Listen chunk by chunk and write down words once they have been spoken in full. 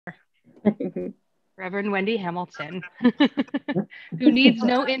Reverend Wendy Hamilton, who needs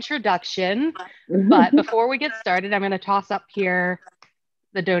no introduction. But before we get started, I'm going to toss up here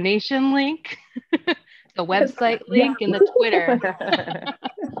the donation link, the website link, and the Twitter.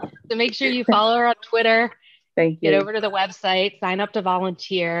 So make sure you follow her on Twitter. Thank you. Get over to the website, sign up to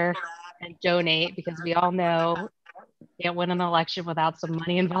volunteer, and donate, because we all know you can't win an election without some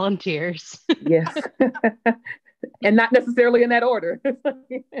money and volunteers. Yes. And not necessarily in that order.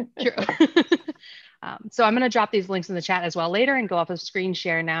 True. So I'm going to drop these links in the chat as well later and go off of screen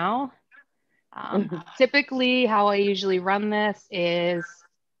share now. Typically, how I usually run this is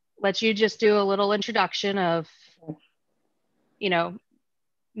let you just do a little introduction of,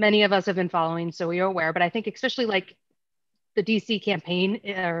 many of us have been following, so we are aware, but I think especially like the DC campaign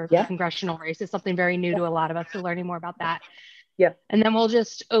or congressional race is something very new to a lot of us, so learning more about that. Yeah. And then we'll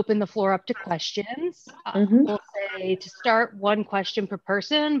just open the floor up to questions. We'll say to start, one question per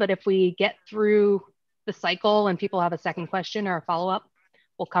person, but if we get through the cycle and people have a second question or a follow-up,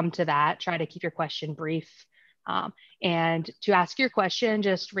 we'll come to that. Try to keep your question brief. And to ask your question,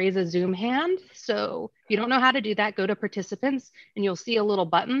 just raise a Zoom hand. So if you don't know how to do that, go to participants and you'll see a little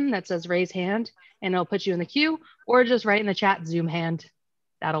button that says raise hand and it'll put you in the queue, or just write in the chat Zoom hand.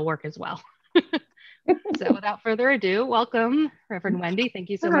 That'll work as well. So without further ado, welcome, Reverend Wendy.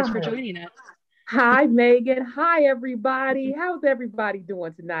 Thank you so much for joining us. Hi, Megan. Hi, everybody. How's everybody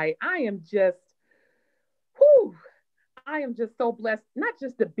doing tonight? I am just so blessed, not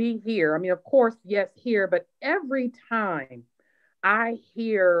just to be here. I mean, of course, yes, here, but every time I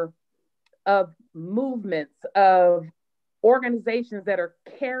hear of movements, of organizations that are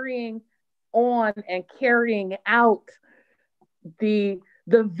carrying on and carrying out the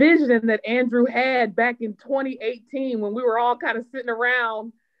vision that Andrew had back in 2018 when we were all kind of sitting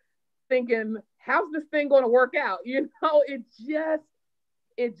around thinking, how's this thing going to work out? It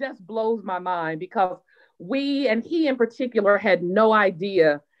just blows my mind, because we, and he in particular, had no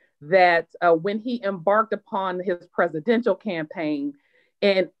idea that when he embarked upon his presidential campaign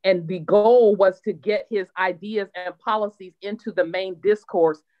and the goal was to get his ideas and policies into the main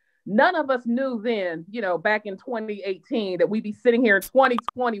discourse, none of us knew then, back in 2018, that we'd be sitting here in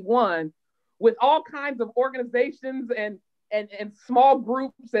 2021 with all kinds of organizations and small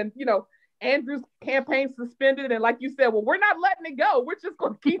groups and, Andrew's campaign suspended. And like you said, well, we're not letting it go. We're just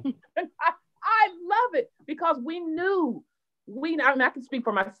going to keep. I love it, because we knew, I can speak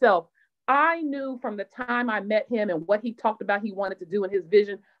for myself. I knew from the time I met him and what he talked about he wanted to do in his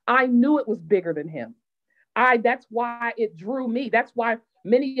vision, I knew it was bigger than him. That's why it drew me. That's why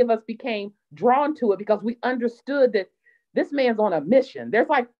many of us became drawn to it, because we understood that this man's on a mission. There's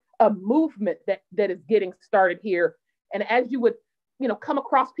like a movement that is getting started here. And as you would, come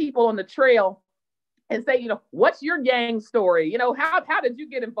across people on the trail and say, what's your gang story? How did you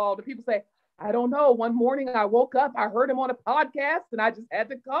get involved? And people say, I don't know. One morning I woke up, I heard him on a podcast, and I just had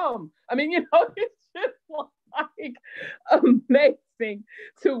to come. I mean, it's just like amazing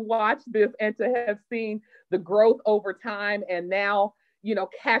to watch this and to have seen the growth over time. And now,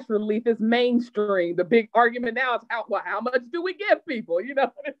 cash relief is mainstream. The big argument now is how much do we give people? It's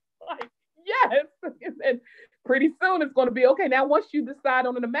like, yes. And pretty soon it's going to be, okay, now once you decide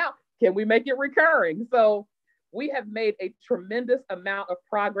on an amount, can we make it recurring? So we have made a tremendous amount of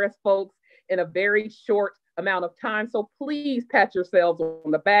progress, folks, in a very short amount of time. So please pat yourselves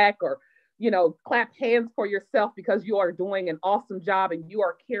on the back, or, clap hands for yourself, because you are doing an awesome job and you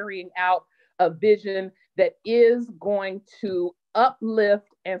are carrying out a vision that is going to uplift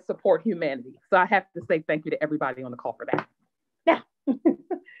and support humanity. So I have to say thank you to everybody on the call for that. Now,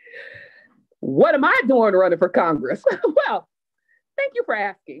 what am I doing running for Congress? Well, thank you for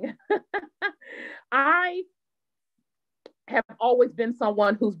asking. I have always been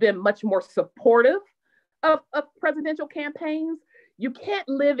someone who's been much more supportive of presidential campaigns. You can't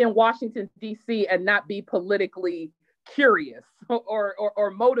live in Washington, D.C. and not be politically curious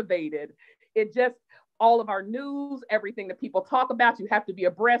or motivated. It just, all of our news, everything that people talk about, you have to be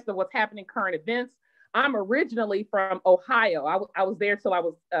abreast of what's happening, current events. I'm originally from Ohio. I was there till I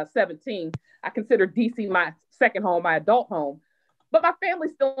was 17. I consider DC my second home, my adult home. But my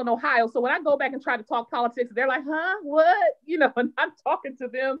family's still in Ohio. So when I go back and try to talk politics, they're like, huh, what? And I'm talking to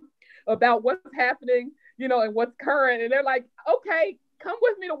them about what's happening, and what's current. And they're like, okay, come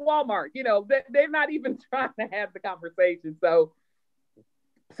with me to Walmart. They're not even trying to have the conversation.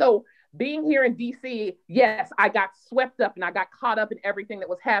 So being here in DC, yes, I got swept up and I got caught up in everything that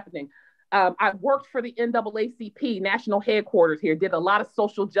was happening. I worked for the NAACP national headquarters here, did a lot of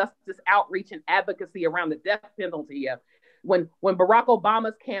social justice outreach and advocacy around the death penalty. When Barack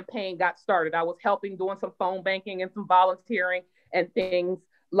Obama's campaign got started, I was helping, doing some phone banking and some volunteering and things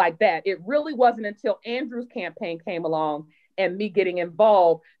like that. It really wasn't until Andrew's campaign came along and me getting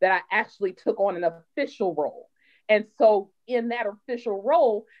involved that I actually took on an official role. And so in that official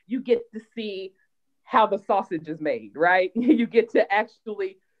role, you get to see how the sausage is made, right? You get to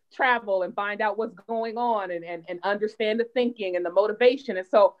actually travel and find out what's going on and understand the thinking and the motivation. And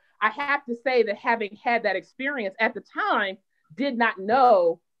so I have to say that having had that experience at the time, did not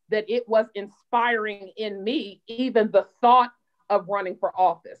know that it was inspiring in me, even the thought of running for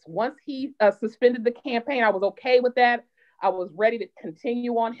office. Once he suspended the campaign, I was okay with that. I was ready to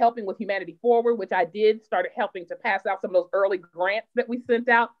continue on helping with Humanity Forward, which I did, started helping to pass out some of those early grants that we sent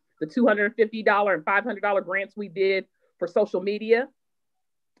out, the $250 and $500 grants we did for social media.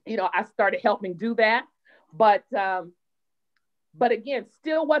 You know, I started helping do that. But again,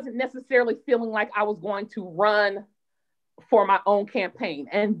 still wasn't necessarily feeling like I was going to run for my own campaign.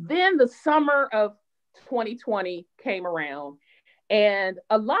 And then the summer of 2020 came around, and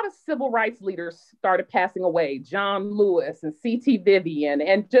a lot of civil rights leaders started passing away, John Lewis and C.T. Vivian,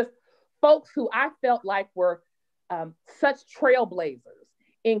 and just folks who I felt like were such trailblazers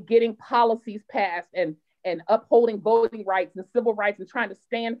in getting policies passed and upholding voting rights and civil rights and trying to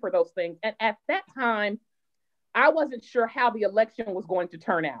stand for those things. And at that time, I wasn't sure how the election was going to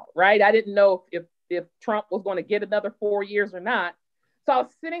turn out, right? I didn't know if Trump was going to get another 4 years or not. So I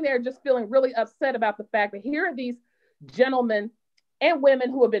was sitting there just feeling really upset about the fact that here are these gentlemen and women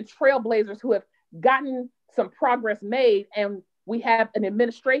who have been trailblazers, who have gotten some progress made, and we have an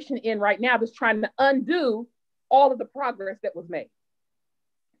administration in right now that's trying to undo all of the progress that was made.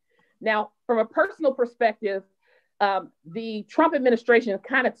 Now, from a personal perspective, the Trump administration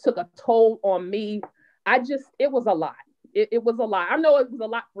kind of took a toll on me. It was a lot. It was a lot. I know it was a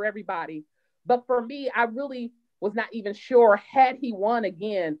lot for everybody, but for me, I really was not even sure, had he won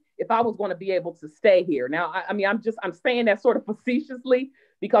again, if I was going to be able to stay here. Now, I'm saying that sort of facetiously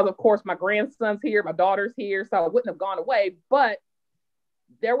because, of course, my grandson's here, my daughter's here, so I wouldn't have gone away. But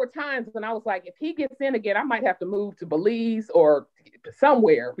there were times when I was like, if he gets in again, I might have to move to Belize or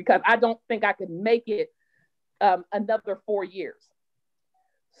somewhere, because I don't think I could make it another 4 years.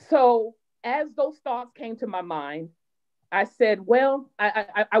 So as those thoughts came to my mind, I said, well,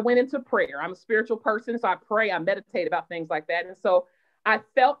 I went into prayer. I'm a spiritual person, so I pray, I meditate about things like that. And so I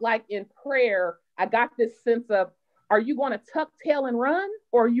felt like in prayer, I got this sense of, are you going to tuck tail and run,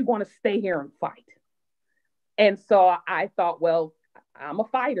 or are you going to stay here and fight? And so I thought, well, I'm a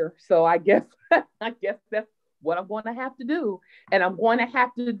fighter, so I guess that's what I'm going to have to do. And I'm going to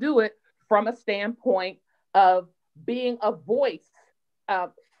have to do it from a standpoint of being a voice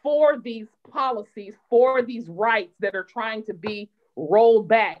for these policies, for these rights that are trying to be rolled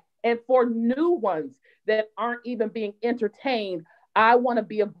back, and for new ones that aren't even being entertained. I want to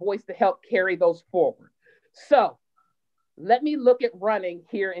be a voice to help carry those forward. So let me look at running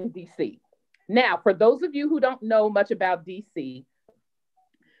here in DC. Now, for those of you who don't know much about DC,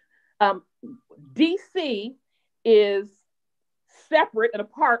 DC is separate and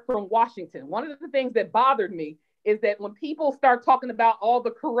apart from Washington. One of the things that bothered me is that when people start talking about all the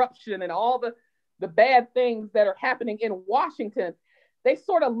corruption and all the bad things that are happening in Washington, they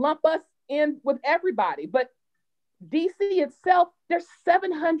sort of lump us in with everybody. But DC itself, there's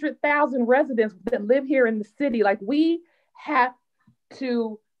 700,000 residents that live here in the city. Like, we have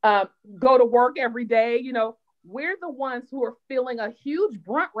to go to work every day. You know, we're the ones who are feeling a huge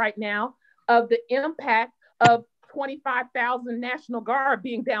brunt right now of the impact of 25,000 National Guard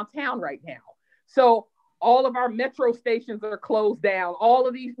being downtown right now. So all of our metro stations are closed down. All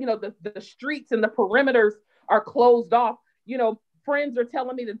of these, you know, the streets and the perimeters are closed off. You know, friends are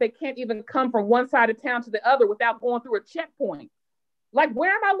telling me that they can't even come from one side of town to the other without going through a checkpoint. Like,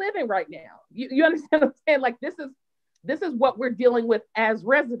 where am I living right now? You understand what I'm saying? Like, this is what we're dealing with as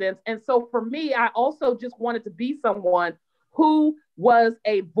residents. And so for me, I also just wanted to be someone who was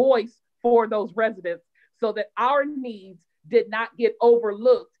a voice for those residents, so that our needs did not get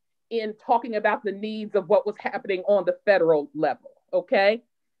overlooked in talking about the needs of what was happening on the federal level, okay?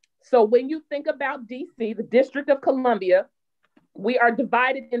 So when you think about DC, the District of Columbia, we are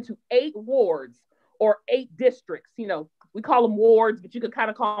divided into 8 wards or 8 districts. You know, we call them wards, but you could kind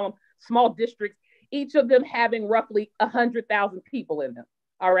of call them small districts, each of them having roughly 100,000 people in them,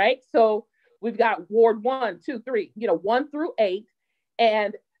 all right? So we've got Ward 1, 2, 3, you know, 1 through 8,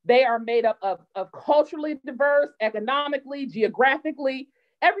 and they are made up of culturally diverse, economically, geographically,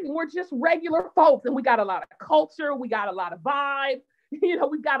 everything. We're just regular folks, and we got a lot of culture, we got a lot of vibe, you know,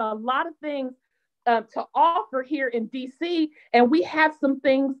 we've got a lot of things to offer here in DC, and we have some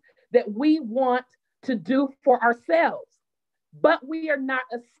things that we want to do for ourselves, but we are not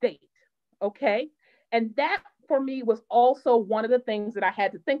a state, okay? And that, for me was also one of the things that I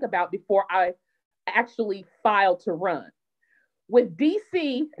had to think about before I actually filed to run. With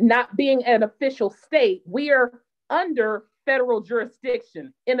DC not being an official state, we are under federal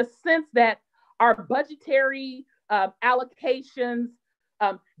jurisdiction in a sense that our budgetary allocations,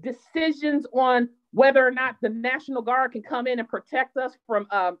 decisions on whether or not the National Guard can come in and protect us from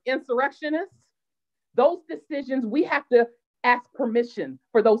insurrectionists, those decisions, we have to ask permission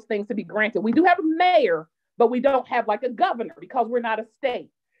for those things to be granted. We do have a mayor, but we don't have like a governor because we're not a state.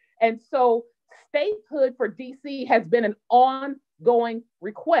 And so statehood for DC has been an ongoing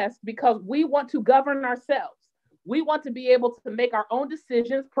request because we want to govern ourselves. We want to be able to make our own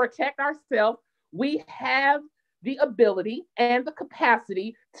decisions, protect ourselves. We have the ability and the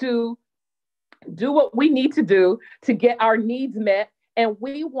capacity to do what we need to do to get our needs met. And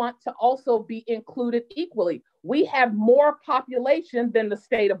we want to also be included equally. We have more population than the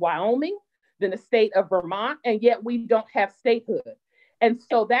state of Wyoming, than the state of Vermont, and yet we don't have statehood. And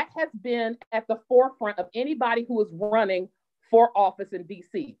so that has been at the forefront of anybody who is running for office in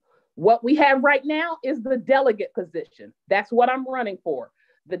DC. What we have right now is the delegate position. That's what I'm running for.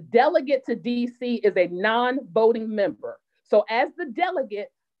 The delegate to DC is a non-voting member. So as the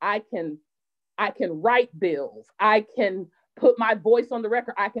delegate, I can write bills. I can put my voice on the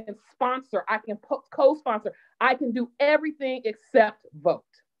record. I can sponsor. I can co-sponsor. I can do everything except vote,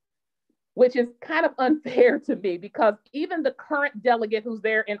 which is kind of unfair to me because even the current delegate who's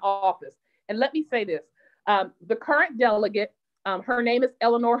there in office, and let me say this, the current delegate, her name is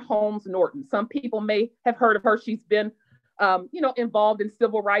Eleanor Holmes Norton. Some people may have heard of her. She's been, involved in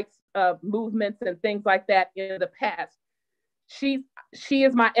civil rights movements and things like that in the past. She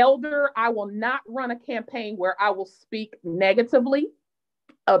is my elder. I will not run a campaign where I will speak negatively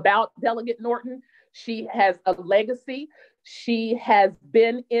about Delegate Norton. She has a legacy. She has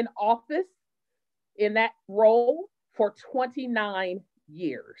been in office in that role for 29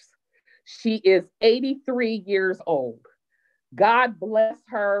 years. She is 83 years old. God bless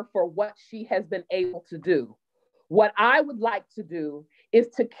her for what she has been able to do. What I would like to do is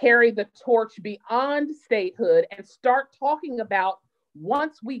to carry the torch beyond statehood and start talking about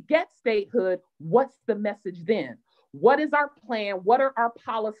once we get statehood, what's the message then? What is our plan? What are our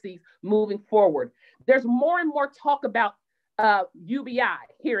policies moving forward? There's more and more talk about UBI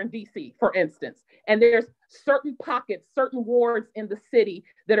here in DC, for instance, and there's certain pockets, certain wards in the city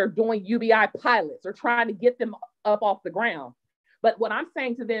that are doing UBI pilots or trying to get them up off the ground. But what I'm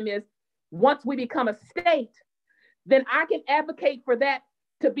saying to them is once we become a state, then I can advocate for that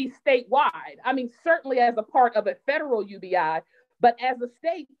to be statewide. I mean, certainly as a part of a federal UBI, but as a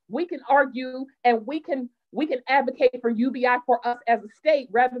state, we can argue and we can advocate for UBI for us as a state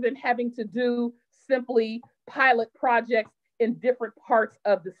rather than having to do simply pilot projects in different parts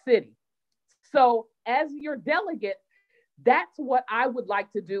of the city. So as your delegate, that's what I would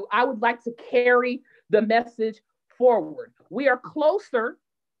like to do. I would like to carry the message forward. We are closer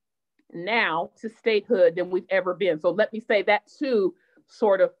now to statehood than we've ever been. So let me say that too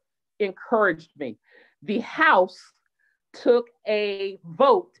sort of encouraged me. The House took a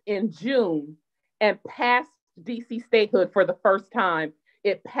vote in June and passed DC statehood for the first time.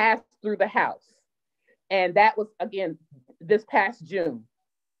 It passed through the House. And that was, again, this past June.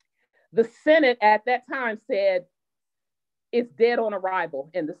 The Senate at that time said it's dead on arrival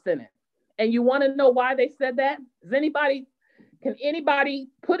in the Senate. And you want to know why they said that? Can anybody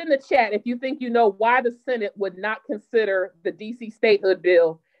put in the chat if you think you know why the Senate would not consider the DC statehood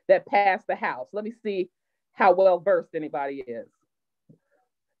bill that passed the House? Let me see how well versed anybody is.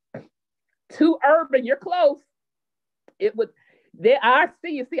 Too urban, you're close. It would. I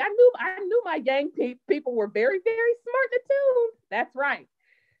see. You see, I knew my gang people were very, very smart and attuned. That's right.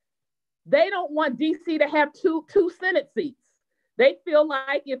 They don't want DC to have two Senate seats. They feel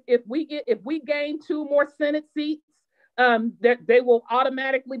like if we gain 2 more Senate seats, they will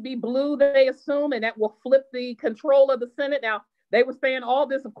automatically be blue, they assume, and that will flip the control of the Senate. Now, they were saying all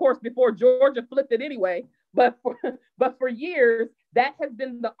this, of course, before Georgia flipped it anyway, but for years, that has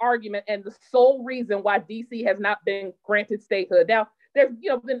been the argument and the sole reason why DC has not been granted statehood. Now, there's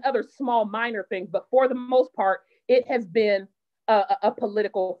been other small minor things, but for the most part, it has been a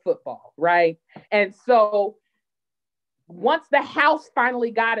political football, right? And so once the House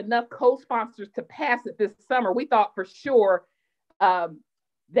finally got enough co-sponsors to pass it this summer, we thought for sure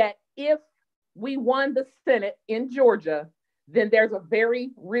that if we won the Senate in Georgia, then there's a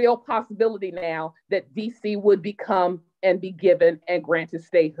very real possibility now that DC would become and be given and granted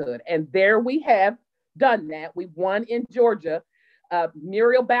statehood. And there we have done that. We won in Georgia.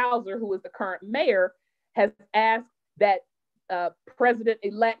 Muriel Bowser, who is the current mayor, has asked that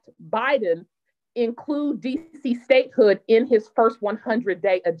President-elect Biden include DC statehood in his first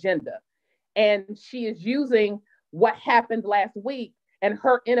 100-day agenda. And she is using what happened last week and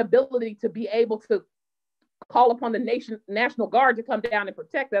her inability to be able to call upon the National Guard to come down and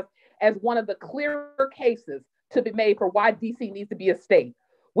protect us as one of the clearer cases to be made for why DC needs to be a state.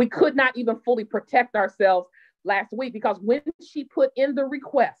 We could not even fully protect ourselves last week because when she put in the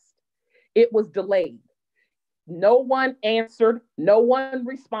request, it was delayed. No one answered. No one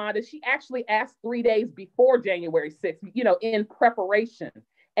responded. She actually asked 3 days before January 6th, in preparation,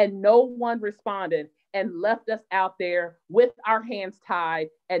 and no one responded and left us out there with our hands tied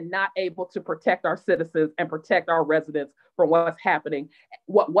and not able to protect our citizens and protect our residents from what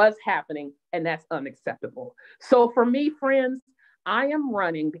was happening, and that's unacceptable. So for me, friends, I am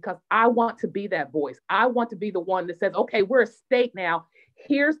running because I want to be that voice. I want to be the one that says, okay, we're a state now.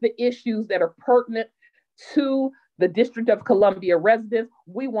 Here's the issues that are pertinent to the District of Columbia residents.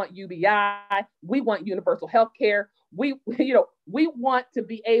 We want UBI. We want universal health care. We want to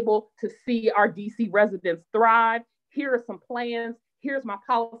be able to see our DC residents thrive. Here are some plans. Here's my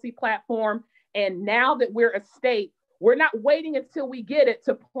policy platform. And now that we're a state, we're not waiting until we get it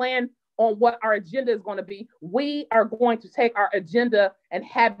to plan on what our agenda is going to be. We are going to take our agenda and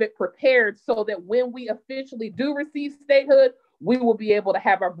have it prepared so that when we officially do receive statehood, we will be able to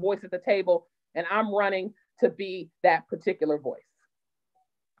have our voice at the table. And I'm running to be that particular voice.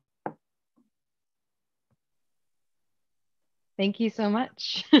 Thank you so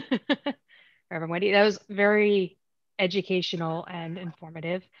much, Rev Wendy. That was very educational and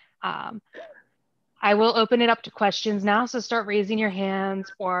informative. I will open it up to questions now. So start raising your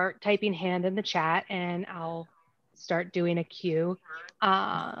hands or typing hand in the chat and I'll start doing a queue.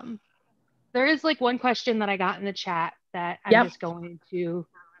 There is one question that I got in the chat that I'm just going to,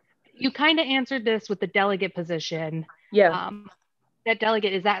 you kind of answered this with the delegate position. Yeah. That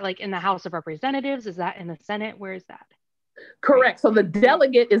delegate, is that in the House of Representatives? Is that in the Senate? Where is that? Correct. So the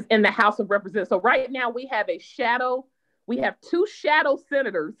delegate is in the House of Representatives. So right now we have we have 2 shadow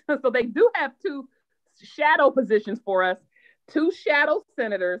senators. So they do have 2 shadow positions for us, 2 shadow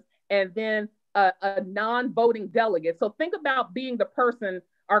senators, and then a non-voting delegate. So think about being the person,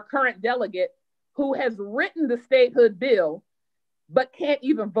 our current delegate, who has written the statehood bill, but can't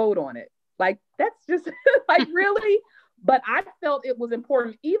even vote on it. That's just really. But I felt it was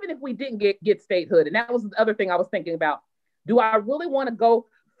important, even if we didn't get statehood. And that was the other thing I was thinking about. Do I really want to go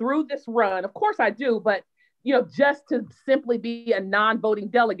through this run? Of course I do, but just to simply be a non-voting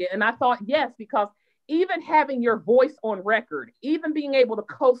delegate. And I thought, yes, because even having your voice on record, even being able to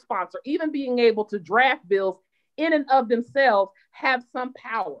co-sponsor, even being able to draft bills in and of themselves have some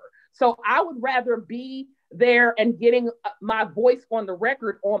power. So I would rather be there and getting my voice on the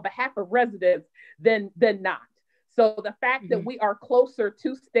record on behalf of residents than not. So the fact that we are closer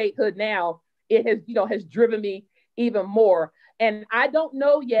to statehood now, it has driven me even more. And I don't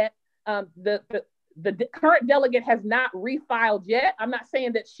know yet. The current delegate has not refiled yet. I'm not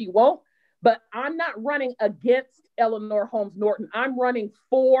saying that she won't, but I'm not running against Eleanor Holmes Norton. I'm running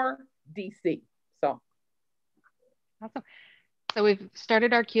for DC. So. Awesome. So we've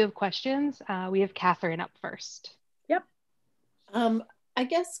started our queue of questions. We have Catherine up first. Yep. I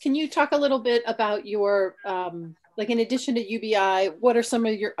guess, can you talk a little bit about your, in addition to UBI, what are some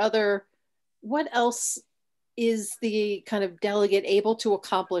of your what else is the kind of delegate able to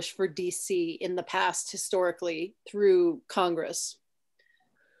accomplish for DC in the past historically through Congress?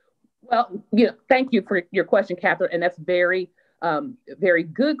 Well, thank you for your question, Catherine. And that's very, very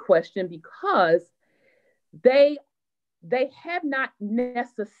good question because they have not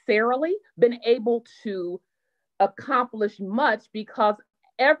necessarily been able to accomplish much because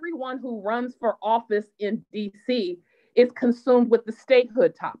everyone who runs for office in DC is consumed with the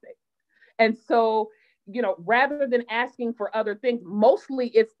statehood topic. And so, rather than asking for other things, mostly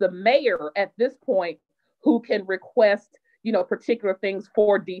it's the mayor at this point who can request, particular things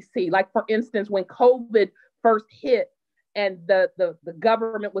for DC. Like, for instance, when COVID first hit and the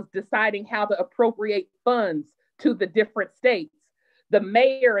government was deciding how to appropriate funds to the different states, the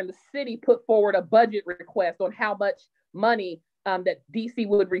mayor and the city put forward a budget request on how much money that DC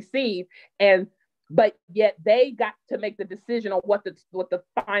would receive. But yet they got to make the decision on what the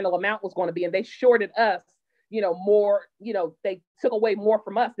final amount was going to be. And they shorted us, more, they took away more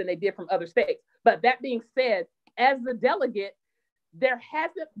from us than they did from other states. But that being said, as the delegate, there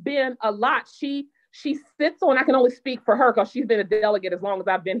hasn't been a lot. She sits on, I can only speak for her because she's been a delegate as long as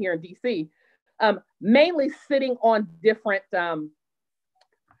I've been here in DC, mainly sitting on different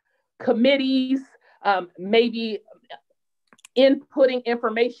committees, maybe inputting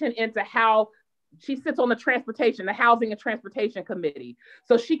information into how she sits on the Housing and Transportation Committee.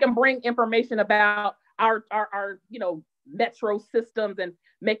 So she can bring information about our metro systems and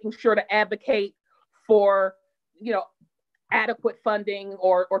making sure to advocate for, adequate funding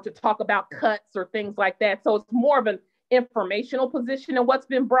or to talk about cuts or things like that. So it's more of an informational position and what's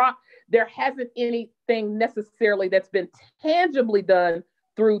been brought. There hasn't anything necessarily that's been tangibly done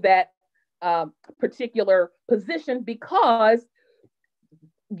through that particular position, because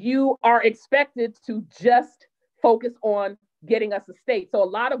you are expected to just focus on getting us a state. So a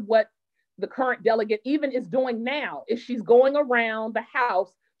lot of what the current delegate even is doing now is she's going around the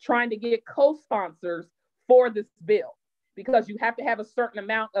House trying to get co-sponsors for this bill, because you have to have a certain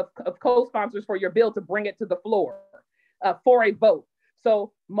amount of co-sponsors for your bill to bring it to the floor for a vote.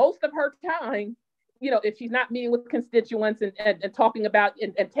 So most of her time, if she's not meeting with constituents and talking about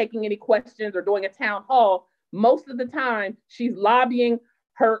and taking any questions or doing a town hall, most of the time she's lobbying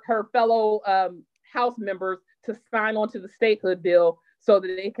her fellow House members to sign on to the statehood bill so that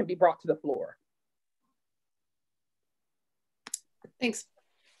it can be brought to the floor. Thanks.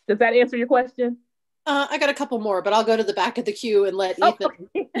 Does that answer your question? I got a couple more, but I'll go to the back of the queue and let Ethan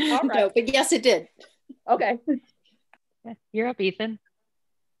go. But yes, it did. Okay. You're up, Ethan.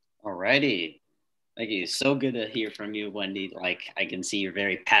 All righty. Thank you. So good to hear from you, Wendy. Like, I can see you're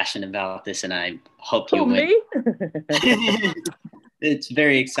very passionate about this, and I hope you win. Me? It's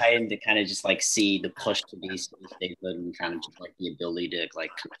very exciting to kind of just like see the push to be statehood and kind of just like the ability to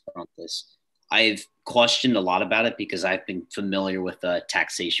like confront this. I've questioned a lot about it because I've been familiar with the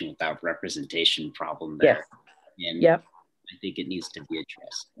taxation without representation problem there. Yes. And I think it needs to be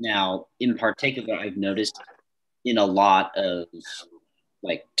addressed. Now, in particular, I've noticed in a lot of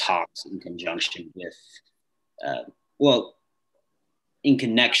like talks in conjunction with, in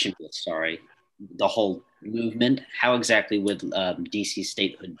connection with, the whole movement, how exactly would DC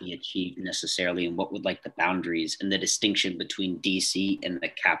statehood be achieved necessarily, and what would like the boundaries and the distinction between DC and the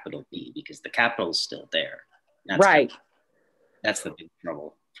capital be? Because the capital is still there. That's the big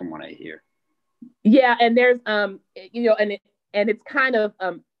trouble from what I hear. Yeah, and there's and it's kind of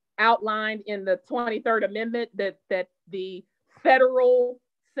outlined in the 23rd Amendment that the federal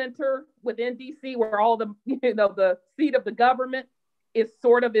center within DC, where all the the seat of the government is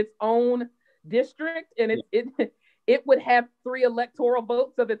sort of its own district, and it would have 3 electoral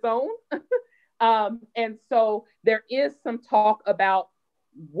votes of its own. And so there is some talk about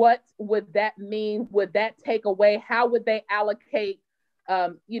what would that mean? Would that take away? How would they allocate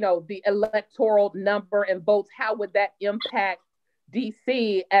the electoral number and votes? How would that impact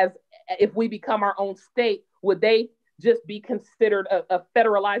DC as if we become our own state? Would they just be considered a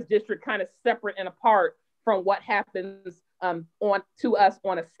federalized district, kind of separate and apart from what happens to us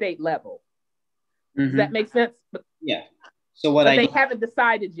on a state level? Does that make sense? Yeah. So they haven't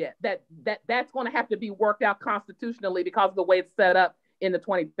decided yet. That's going to have to be worked out constitutionally because of the way it's set up in the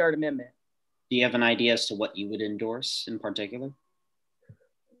 23rd Amendment. Do you have an idea as to what you would endorse in particular?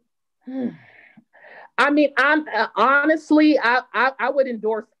 I mean, I'm honestly, I would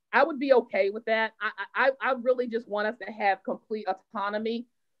endorse. I would be okay with that. I really just want us to have complete autonomy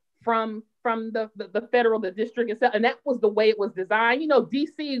from the federal, the district itself. And that was the way it was designed.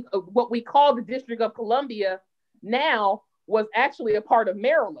 DC, what we call the District of Columbia now, was actually a part of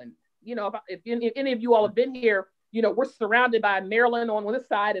Maryland. If any of you all have been here, we're surrounded by Maryland on this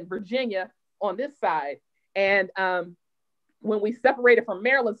side and Virginia on this side. And when we separated from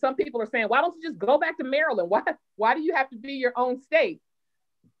Maryland, some people are saying, why don't you just go back to Maryland? Why do you have to be your own state?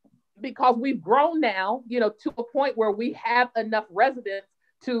 Because we've grown now, to a point where we have enough residents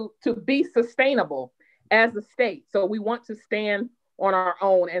to be sustainable as a state. So we want to stand on our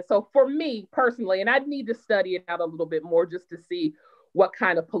own. And so for me personally, and I'd need to study it out a little bit more just to see what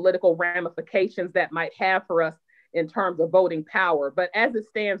kind of political ramifications that might have for us in terms of voting power. But as it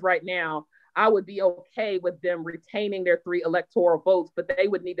stands right now, I would be okay with them retaining their 3 electoral votes, but they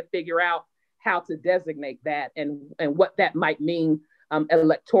would need to figure out how to designate that and what that might mean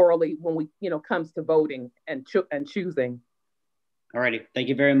electorally when we, comes to voting and choosing. All righty. Thank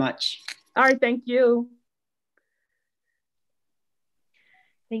you very much. All right. Thank you.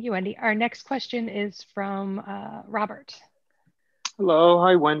 Thank you, Wendy. Our next question is from Robert. Hello.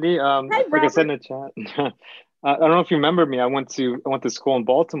 Hi, Wendy. Hi, like I said in the chat, I don't know if you remember me. I went to school in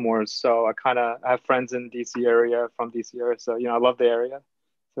Baltimore, so I have friends in DC area, from DC area. So I love the area.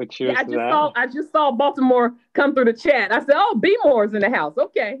 So cheers to that. I just saw Baltimore come through the chat. I said, "Oh, B-Moore's in the house."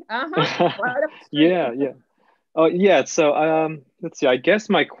 Okay. Right up the street. Yeah. Oh, yeah. So let's see. I guess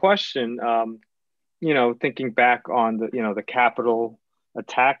my question, thinking back on the Capitol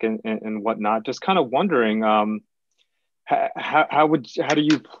attack and whatnot, just kind of wondering, how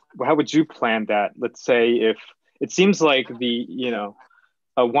would you plan that? Let's say if it seems like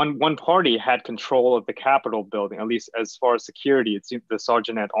one party had control of the Capitol building, at least as far as security, it seems the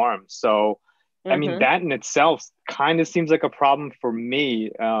sergeant at arms. So, I mean, that in itself kind of seems like a problem for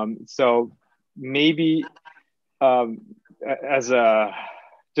me. So maybe as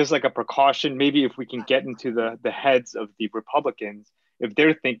just like a precaution, maybe if we can get into the heads of the Republicans, if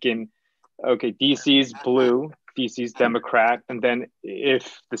they're thinking, okay, DC's blue, DC's Democrat, and then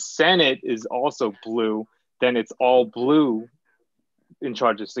if the Senate is also blue, then it's all blue in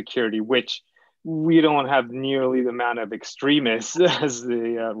charge of security, which we don't have nearly the amount of extremists as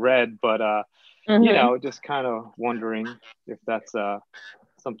the red, but just kind of wondering if that's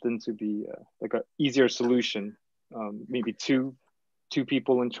something to be like an easier solution. Maybe two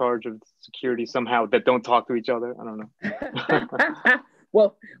people in charge of security somehow that don't talk to each other. I don't know.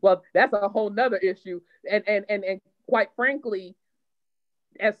 Well, that's a whole nother issue. And quite frankly,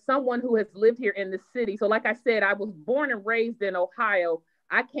 as someone who has lived here in the city, so like I said, I was born and raised in Ohio.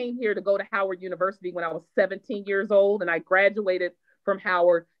 I came here to go to Howard University when I was 17 years old, and I graduated from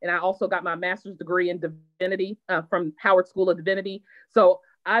Howard. And I also got my master's degree in divinity from Howard School of Divinity. So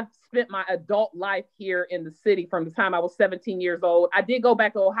I've spent my adult life here in the city from the time I was 17 years old. I did go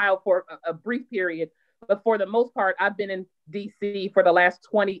back to Ohio for a brief period, but for the most part, I've been in DC for the last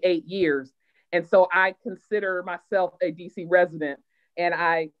 28 years. And so I consider myself a DC resident. And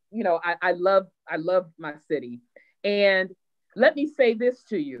I love my city. And let me say this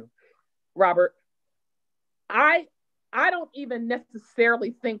to you, Robert. I don't even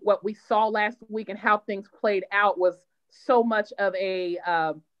necessarily think what we saw last week and how things played out was so much of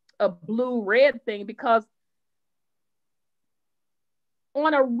a blue-red thing, because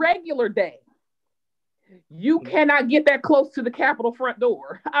on a regular day, you cannot get that close to the Capitol front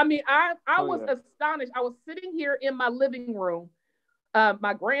door. I mean, I was astonished. I was sitting here in my living room.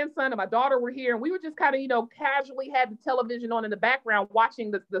 My grandson and my daughter were here, and we were just kind of, casually had the television on in the background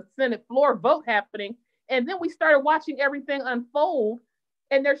watching the Senate floor vote happening. And then we started watching everything unfold,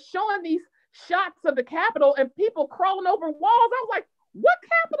 and they're showing these shots of the Capitol and people crawling over walls. I was like, what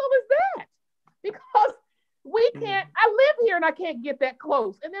Capitol is that? Because we can't, I live here and I can't get that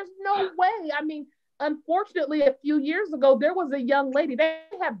close. And there's no way. I mean, unfortunately, a few years ago, there was a young lady. They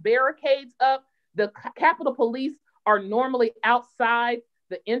have barricades up. The Capitol Police are normally outside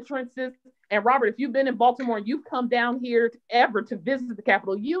the entrances. And Robert, if you've been in Baltimore and you've come down here to visit the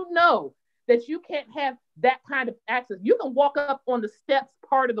Capitol, you know that you can't have that kind of access. You can walk up on the steps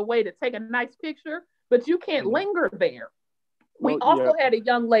part of the way to take a nice picture, but you can't linger there. We also had a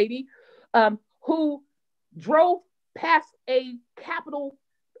young lady who drove past a Capitol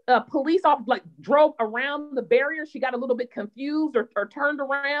police officer, like drove around the barrier. She got a little bit confused or turned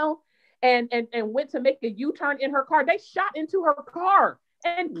around and went to make a U-turn in her car. They shot into her car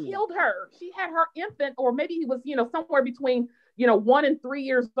and killed her. She had her infant, or maybe he was, somewhere between, 1 and 3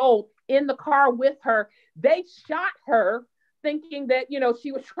 years old, in the car with her. They shot her thinking that,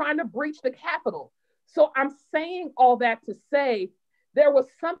 she was trying to breach the Capitol. So I'm saying all that to say there was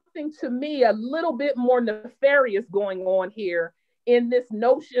something, to me, a little bit more nefarious going on here, in this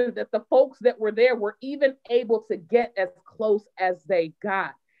notion that the folks that were there were even able to get as close as they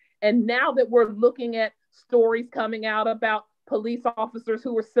got. And now that we're looking at stories coming out about police officers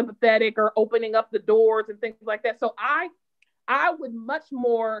who were sympathetic or opening up the doors and things like that. So I would much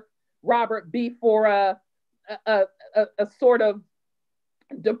more, Robert, be for a sort of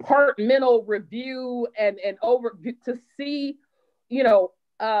departmental review and over to see,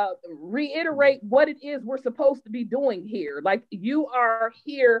 reiterate what it is we're supposed to be doing here. Like, you are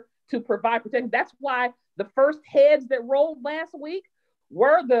here to provide protection. That's why the first heads that rolled last week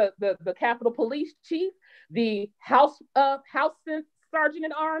were the Capitol Police Chief, the House Sergeant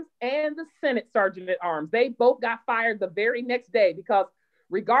at Arms, and the Senate Sergeant at Arms. They both got fired the very next day, because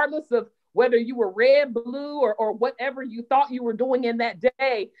regardless of whether you were red, blue, or whatever you thought you were doing in that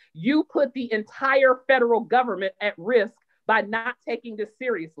day, you put the entire federal government at risk by not taking this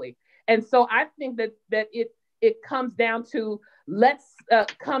seriously. And so I think that it comes down to, let's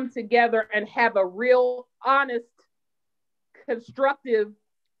come together and have a real honest, constructive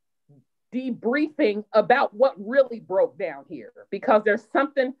debriefing about what really broke down here, because there's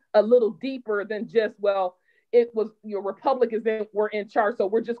something a little deeper than just, well, it was your Republicans that were in charge, so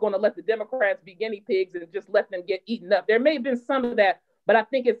we're just going to let the Democrats be guinea pigs and just let them get eaten up. There may have been some of that, but I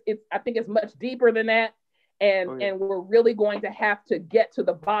think it's much deeper than that. And we're really going to have to get to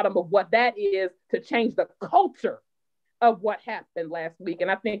the bottom of what that is to change the culture of what happened last week.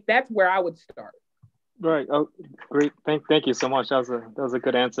 And I think that's where I would start. Right. Oh, great. Thank you so much. That was a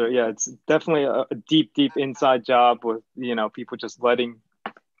good answer. Yeah, it's definitely a deep inside job with, people just letting,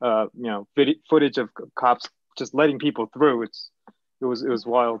 footage of cops just letting people through. It was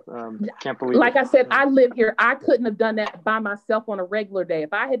wild. Can't believe like it. I said, I live here. I couldn't have done that by myself on a regular day.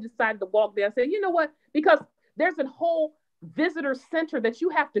 If I had decided to walk there and say, you know what, because there's a whole visitor center that you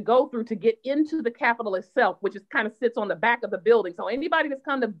have to go through to get into the Capitol itself, which is kind of sits on the back of the building. So anybody that's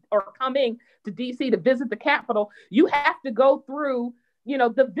coming to DC to visit the Capitol, you have to go through,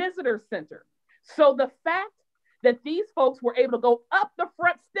 the visitor center. So the fact that these folks were able to go up the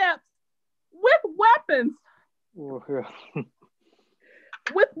front steps with weapons, Oh, yeah.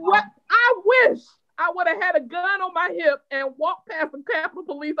 with what I wish I would have had a gun on my hip and walked past some Capitol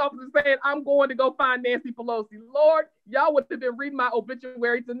Police officers saying, I'm going to go find Nancy Pelosi. Lord, y'all would have been reading my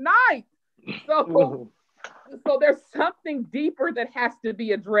obituary tonight. So there's something deeper that has to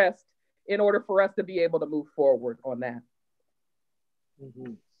be addressed in order for us to be able to move forward on that.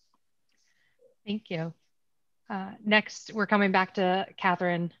 Mm-hmm. Thank you. Next, we're coming back to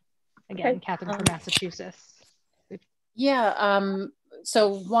Catherine again. Okay. Catherine from Massachusetts. Yeah. So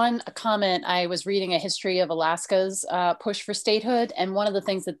one comment, I was reading a history of Alaska's push for statehood. And one of the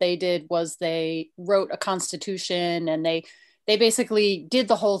things that they did was they wrote a constitution, and they basically did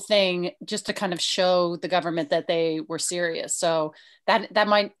the whole thing just to kind of show the government that they were serious. So that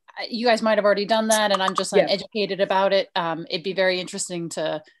might, you guys might have already done that, and I'm just uneducated about it. It'd be very interesting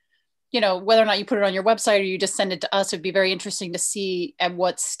to, whether or not you put it on your website or you just send it to us, it'd be very interesting to see at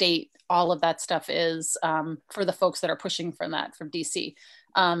what state all of that stuff is for the folks that are pushing from DC.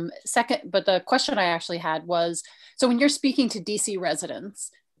 Second, but the question I actually had was, so when you're speaking to DC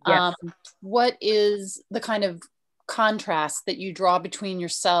residents, what is the kind of contrast that you draw between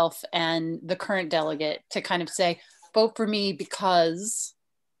yourself and the current delegate to kind of say, vote for me because,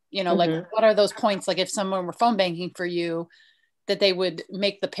 like, what are those points? Like if someone were phone banking for you, that they would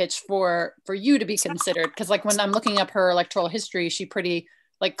make the pitch for you to be considered. Because like when I'm looking up her electoral history, she pretty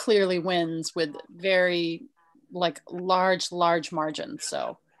like clearly wins with very like large margins.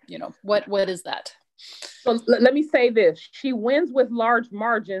 So, what is that? So let me say this. She wins with large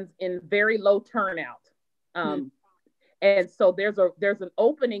margins in very low turnout. And so there's an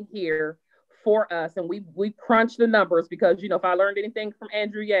opening here for us. And we crunch the numbers because, if I learned anything from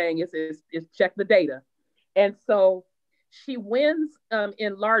Andrew Yang, it's check the data. And so she wins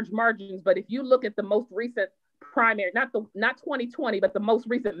in large margins. But if you look at the most recent primary, not 2020, but the most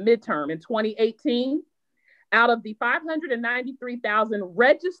recent midterm in 2018, out of the 593,000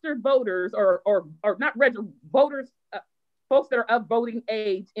 registered voters or not registered voters, folks that are of voting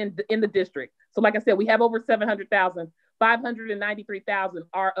age in the district. So like I said, we have over 700,000, 593,000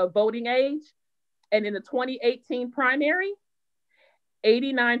 are of voting age. And in the 2018 primary,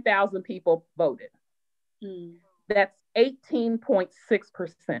 89,000 people voted. That's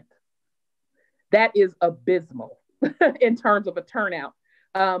 18.6%. That is abysmal in terms of a turnout.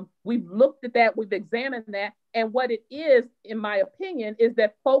 We've looked at that, we've examined that. And what it is, in my opinion, is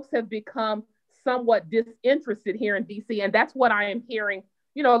that folks have become somewhat disinterested here in DC. And that's what I am hearing.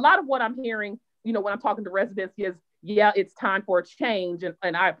 A lot of what I'm hearing, when I'm talking to residents is, yeah, it's time for a change.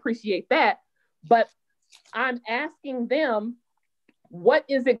 And I appreciate that. But I'm asking them, what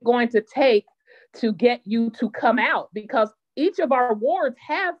is it going to take to get you to come out? Because each of our wards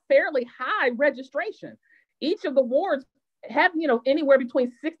have fairly high registration. Each of the wards have, anywhere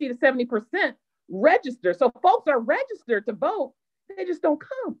between 60 to 70% registered. So folks are registered to vote, they just don't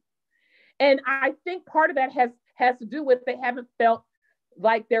come. And I think part of that has to do with they haven't felt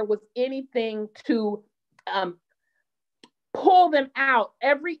like there was anything to pull them out.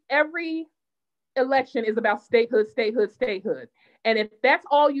 Every election is about statehood. And if that's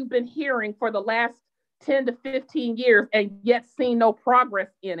all you've been hearing for the last 10 to 15 years and yet seen no progress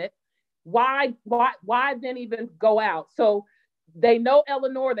in it, why then even go out? So they know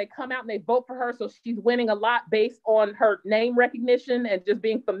Eleanor, they come out and they vote for her. So she's winning a lot based on her name recognition and just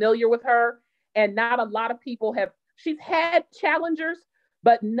being familiar with her. And not a lot of people she's had challengers,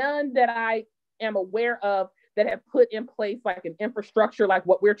 but none that I am aware of that have put in place like an infrastructure, like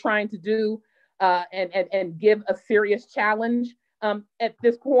what we're trying to do and give a serious challenge at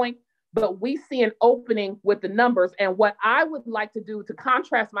this point. But we see an opening with the numbers. And what I would like to do to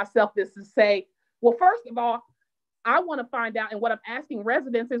contrast myself is to say, well, first of all, I want to find out, and what I'm asking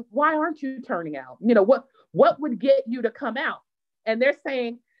residents is, why aren't you turning out? What would get you to come out? And they're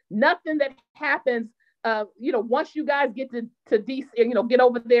saying nothing that happens, once you guys get to DC, get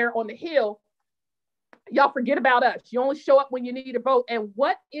over there on the Hill, y'all forget about us. You only show up when you need to vote. And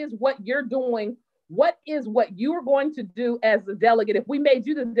what is what you're doing? What is what you are going to do as the delegate? If we made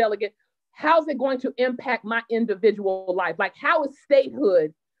you the delegate, how's it going to impact my individual life? Like, how is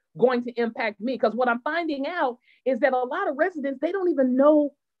statehood going to impact me? Because what I'm finding out is that a lot of residents, they don't even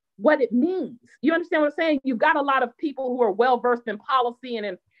know what it means. You understand what I'm saying? You've got a lot of people who are well-versed in policy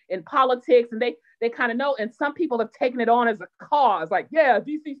and in politics, and they kind of know, and some people have taken it on as a cause, like, yeah,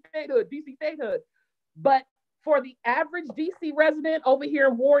 DC statehood, DC statehood. But for the average DC resident over here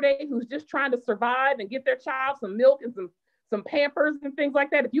in Ward A who's just trying to survive and get their child some milk and some Pampers and things like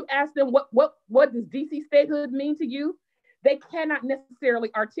that, if you ask them what does DC statehood mean to you, they cannot necessarily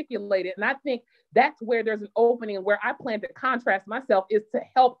articulate it. And I think that's where there's an opening, and where I plan to contrast myself is to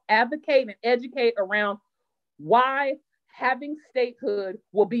help advocate and educate around why having statehood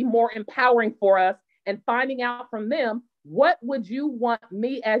will be more empowering for us, and finding out from them, what would you want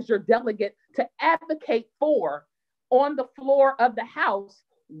me as your delegate to advocate for on the floor of the House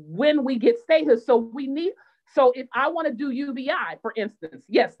when we get statehood? So if I want to do UBI, for instance,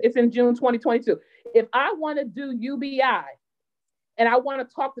 yes, it's in June 2022. If I want to do UBI and I want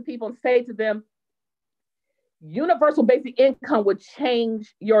to talk to people and say to them, universal basic income would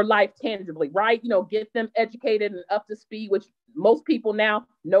change your life tangibly, right? You know, get them educated and up to speed, which most people now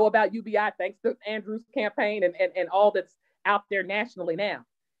know about UBI thanks to Andrew's campaign and all that's out there nationally now.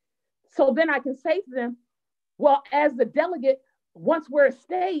 So then I can say to them, well, as the delegate, once we're a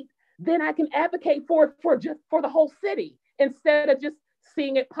state, then I can advocate for it for the whole city instead of just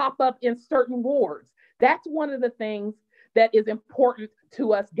seeing it pop up in certain wards. That's one of the things that is important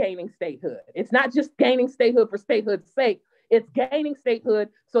to us gaining statehood. It's not just gaining statehood for statehood's sake. It's gaining statehood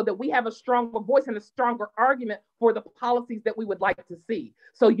so that we have a stronger voice and a stronger argument for the policies that we would like to see.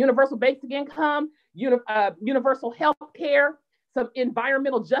 So universal basic income, universal health care, some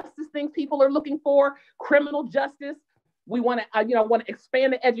environmental justice things people are looking for, criminal justice. We want to,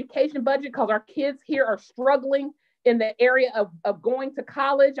 expand the education budget because our kids here are struggling in the area of going to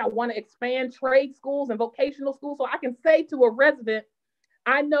college. I want to expand trade schools and vocational schools so I can say to a resident,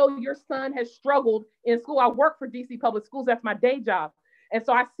 I know your son has struggled in school. I work for DC Public Schools. That's my day job. And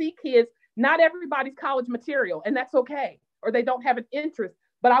so I see kids, not everybody's college material, and that's okay, or they don't have an interest,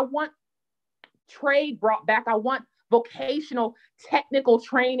 but I want trade brought back. I want vocational technical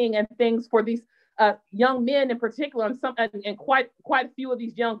training and things for these young men in particular, and quite a few of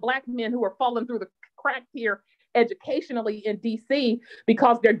these young Black men who are falling through the cracks here educationally in DC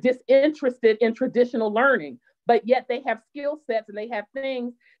because they're disinterested in traditional learning, but yet they have skill sets and they have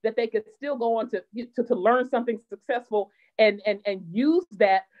things that they could still go on to learn something successful and use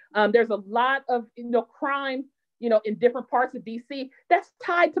that. There's a lot of crime in different parts of DC that's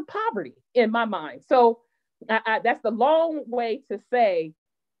tied to poverty in my mind. So that's the long way to say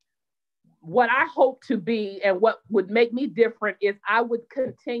what I hope to be and what would make me different is I would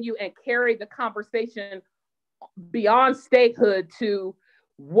continue and carry the conversation beyond statehood to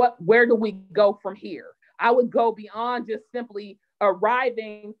where do we go from here? I would go beyond just simply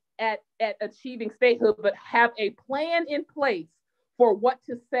arriving at achieving statehood, but have a plan in place for what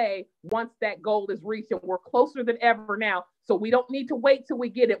to say once that goal is reached. And we're closer than ever now. So we don't need to wait till we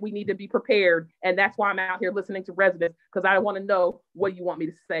get it. We need to be prepared. And that's why I'm out here listening to residents, because I want to know what you want me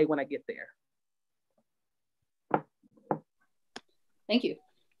to say when I get there. Thank you.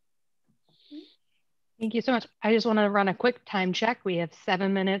 Thank you so much. I just want to run a quick time check. We have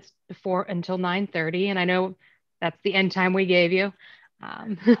 7 minutes until 9:30, and I know that's the end time we gave you.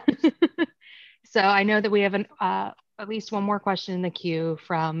 So I know that we have at least one more question in the queue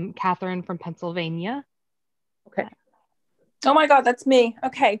from Catherine from Pennsylvania. Okay. Oh my God, that's me.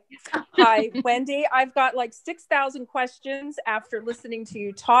 Okay. Hi, Wendy. I've got like 6,000 questions after listening to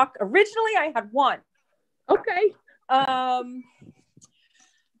you talk. Originally, I had one. Okay.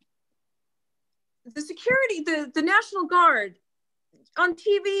 The security, the National Guard on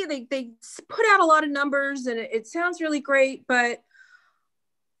TV, they put out a lot of numbers and it sounds really great, but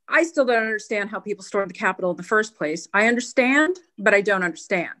I still don't understand how people stormed the Capitol in the first place. I understand, but I don't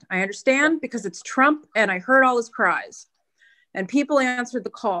understand. I understand because it's Trump and I heard all his cries and people answered the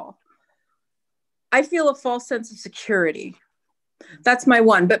call. I feel a false sense of security. That's my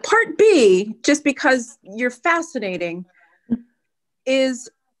one. But part B, just because you're fascinating, is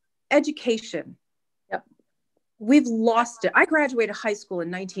education. We've lost it. I graduated high school in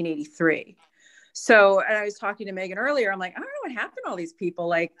 1983. So, and I was talking to Megan earlier. I'm like, I don't know what happened to all these people.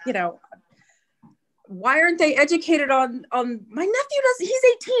 Like, why aren't they educated on my nephew he's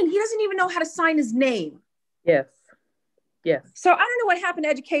 18. He doesn't even know how to sign his name. Yes. Yes. So I don't know what happened to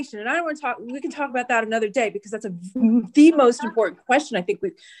education. And I don't want to we can talk about that another day because that's the most important question, I think,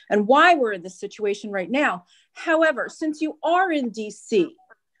 and why we're in this situation right now. However, since you are in DC,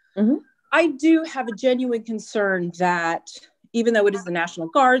 mm-hmm. I do have a genuine concern that even though it is the National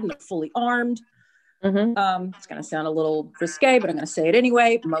Guard and they're fully armed. It's going to sound a little risque, but I'm going to say it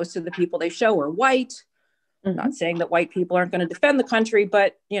anyway. Most of the people they show are white. Not saying that white people aren't going to defend the country,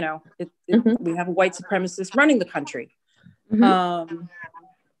 but we have a white supremacist running the country. I don't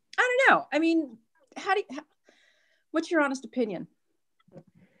know. I mean, what's your honest opinion?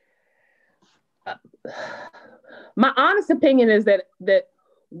 My honest opinion is that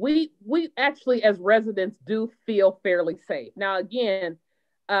we actually as residents do feel fairly safe. Now, again,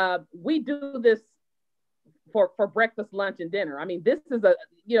 we do this for breakfast, lunch, and dinner. I mean, this is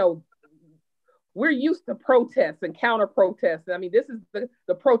we're used to protests and counter protests. I mean, this is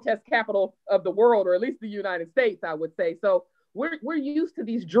the protest capital of the world, or at least the United States, I would say. So we're used to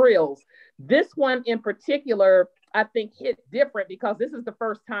these drills. This one in particular, I think, hit different because this is the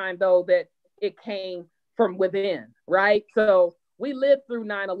first time, though, that it came from within, right? So we lived through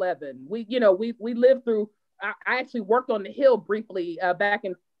 9/11. We lived through, I actually worked on the Hill briefly back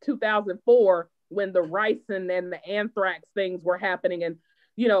in 2004 when the ricin and the anthrax things were happening. And,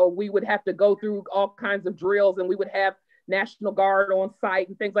 we would have to go through all kinds of drills and we would have National Guard on site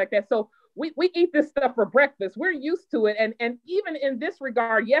and things like that. So we eat this stuff for breakfast. We're used to it. And even in this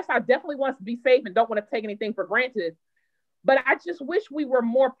regard, yes, I definitely want to be safe and don't want to take anything for granted. But I just wish we were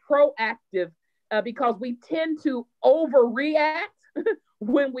more proactive because we tend to overreact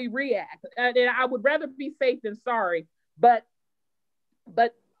when we react. And I would rather be safe than sorry. But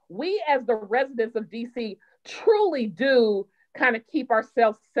we as the residents of DC truly do kind of keep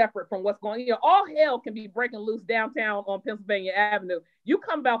ourselves separate from what's going on. All hell can be breaking loose downtown on Pennsylvania Avenue. You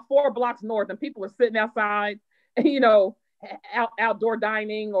come about 4 blocks north and people are sitting outside, outdoor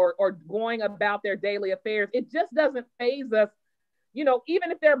dining or going about their daily affairs. It just doesn't faze us.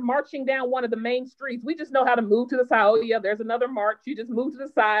 Even if they're marching down one of the main streets, we just know how to move to the side. Oh yeah, there's another march. You just move to the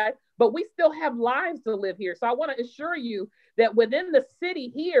side, but we still have lives to live here. So I want to assure you that within the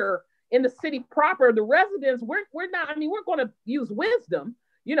city here, in the city proper, the residents, we're going to use wisdom.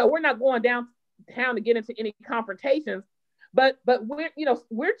 We're not going downtown to get into any confrontations, but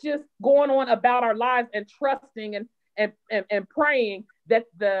we're just going on about our lives and trusting and praying that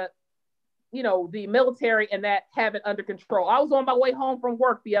the military and that have it under control. I was on my way home from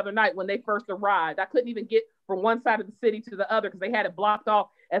work the other night when they first arrived. I couldn't even get from one side of the city to the other because they had it blocked off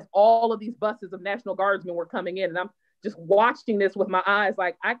as all of these buses of National Guardsmen were coming in. And I'm just watching this with my eyes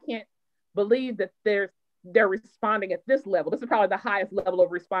like, I can't believe that they're responding at this level. This is probably the highest level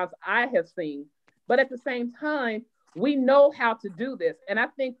of response I have seen. But at the same time, we know how to do this. And I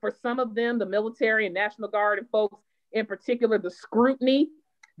think for some of them, the military and National Guard and folks in particular, the scrutiny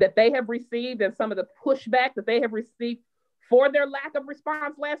that they have received and some of the pushback that they have received for their lack of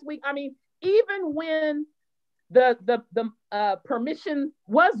response last week. I mean, even when the permission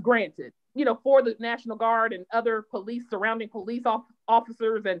was granted, for the National Guard and other surrounding police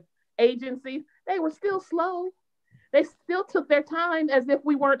officers and agencies, they were still slow. They still took their time as if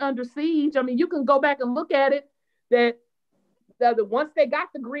we weren't under siege. I mean, you can go back and look at it that once they got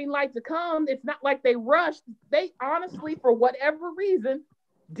the green light to come, it's not like they rushed. They honestly, for whatever reason,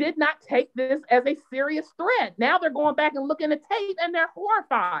 did not take this as a serious threat. Now they're going back and looking at tape and they're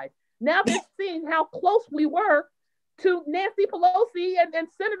horrified. Now they're seeing how close we were to Nancy Pelosi and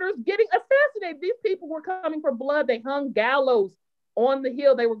senators getting assassinated. These people were coming for blood. They hung gallows on the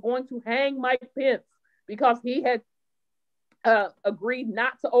Hill. They were going to hang Mike Pence because he had agreed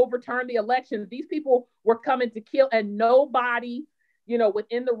not to overturn the election. These people were coming to kill, and nobody,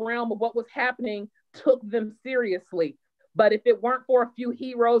 within the realm of what was happening took them seriously. But if it weren't for a few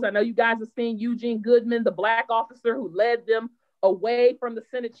heroes, I know you guys have seen Eugene Goodman, the Black officer who led them away from the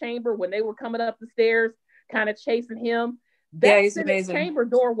Senate chamber when they were coming up the stairs, kind of chasing him. That Senate chamber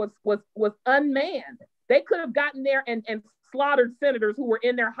door was unmanned. They could have gotten there and slaughtered senators who were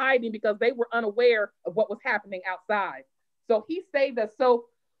in there hiding because they were unaware of what was happening outside. So he saved us. So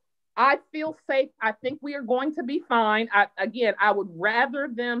I feel safe. I think we are going to be fine. I would rather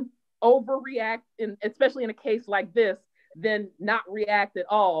them overreact, especially in a case like this, than not react at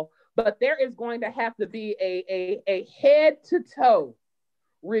all. But there is going to have to be a head to toe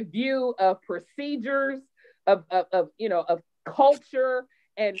review of procedures, of culture,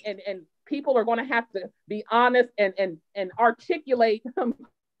 and people are going to have to be honest and articulate.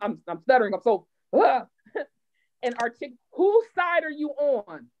 I'm stuttering. I'm so and articulate. Whose side are you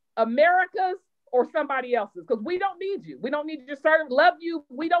on? America's or somebody else's? Because we don't need you. We don't need your service. Love you.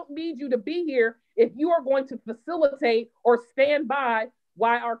 We don't need you to be here if you are going to facilitate or stand by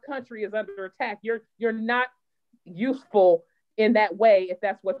why our country is under attack. You're not useful in that way if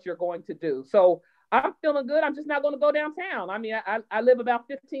that's what you're going to do. So I'm feeling good. I'm just not going to go downtown. I mean, I live about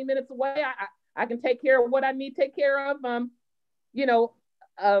 15 minutes away. I can take care of what I need to take care of. you know,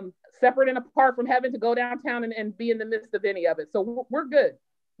 separate and apart from having to go downtown and be in the midst of any of it. So we're good.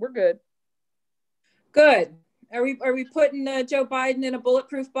 We're good. Good. Are we putting Joe Biden in a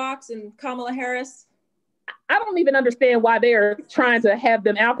bulletproof box and Kamala Harris? I don't even understand why they're trying to have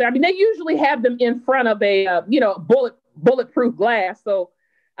them out there. I mean, they usually have them in front of a bulletproof glass. So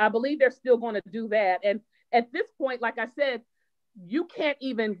I believe they're still going to do that. And at this point, like I said, you can't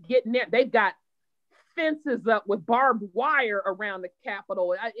even get near. They've got fences up with barbed wire around the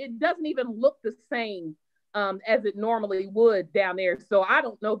Capitol. It doesn't even look the same as it normally would down there. So I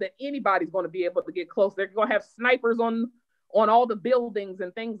don't know that anybody's going to be able to get close. They're going to have snipers on all the buildings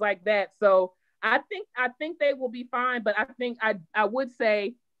and things like that. So I think they will be fine. But I think I would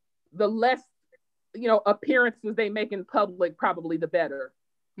say the less, appearances they make in public, probably the better.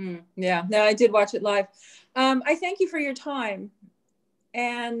 Yeah, no, I did watch it live. I thank you for your time.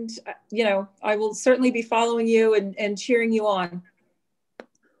 And, I will certainly be following you and cheering you on.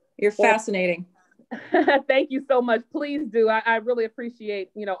 You're fascinating. Thank you so much. Please do. I really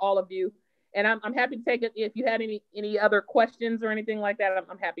appreciate, all of you. And I'm happy to take it. If you had any other questions or anything like that,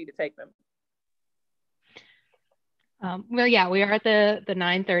 I'm happy to take them. Well, yeah, we are at the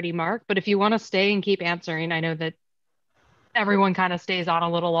 9:30 mark, but if you want to stay and keep answering, I know that everyone kind of stays on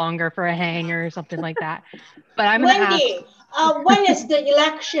a little longer for a hang or something like that. But I'm Wendy, when is the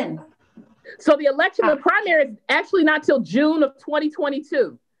election? So the election, the primary is actually not till June of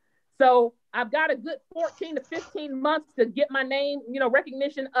 2022. So I've got a good 14 to 15 months to get my name,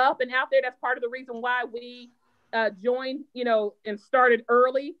 recognition up and out there. That's part of the reason why we joined, and started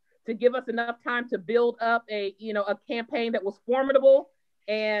early, to give us enough time to build up a campaign that was formidable.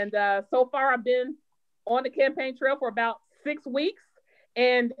 And so far I've been on the campaign trail for about 6 weeks,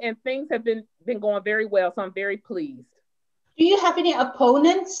 and things have been going very well. So I'm very pleased. Do you have any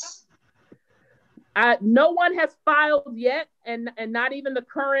opponents? No one has filed yet, and not even the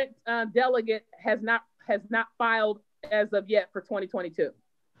current delegate has not filed as of yet for 2022.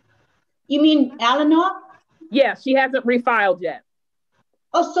 You mean Eleanor? Yeah, she hasn't refiled yet.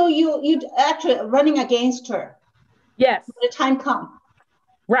 Oh, so you actually running against her? Yes. When the time comes.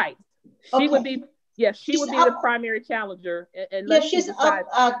 Right. She would Okay. be. Yeah, she would be the primary challenger. Unless she's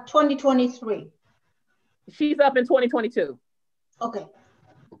up 2023. She's up in 2022. Okay.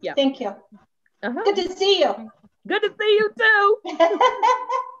 Yeah. Thank you. Uh-huh. Good to see you. Good to see you too.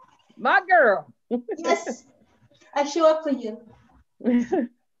 My girl. Yes. I show up for you.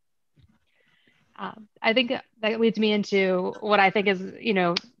 I think that leads me into what I think is,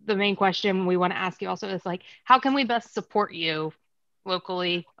 the main question we want to ask you also is like, how can we best support you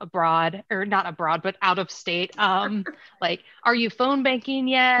locally, abroad, or not abroad, but out of state? Like, are you phone banking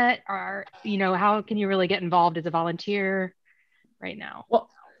yet? Or, how can you really get involved as a volunteer right now? Well,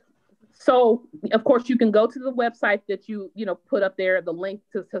 so of course you can go to the website that you put up there, the link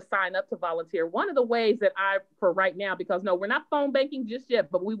to sign up to volunteer. One of the ways that for right now, because no, we're not phone banking just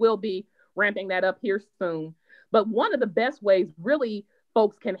yet, but we will be ramping that up here soon. But one of the best ways really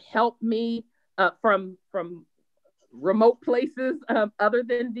folks can help me from remote places other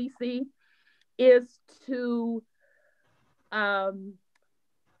than DC is to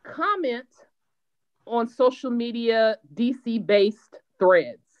comment on social media DC based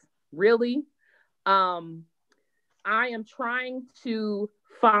threads. Really, I am trying to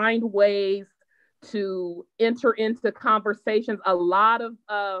find ways to enter into conversations. A lot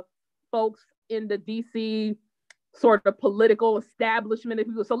of folks in the DC sort of political establishment, if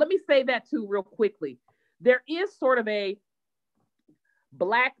you will. So let me say that too real quickly. There is sort of a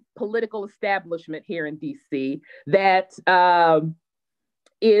Black political establishment here in DC that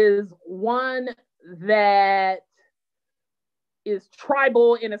is one that is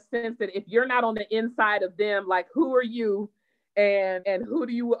tribal, in a sense that if you're not on the inside of them, like, who are you and who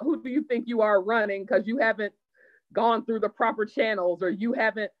do you think you are running, because you haven't gone through the proper channels, or you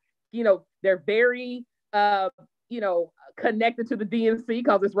haven't, they're very connected to the DNC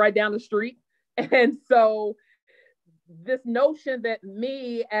because it's right down the street. And so this notion that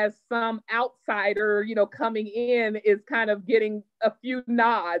me as some outsider, coming in is kind of getting a few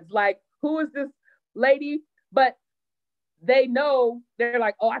nods, like, who is this lady? But they know, they're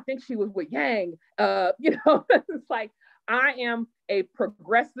like, oh, I think she was with Yang. It's like, I am a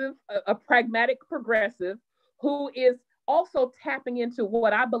progressive, a pragmatic progressive who is also tapping into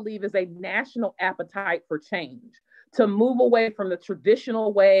what I believe is a national appetite for change, to move away from the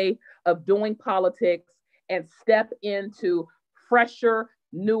traditional way of doing politics and step into fresher,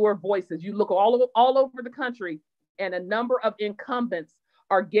 newer voices. You look all over the country, and a number of incumbents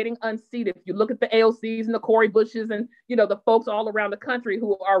are getting unseated. If you look at the AOCs and the Cori Bushes and the folks all around the country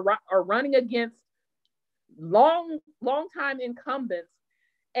who are running against long time incumbents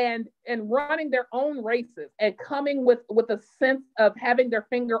and running their own races and coming with a sense of having their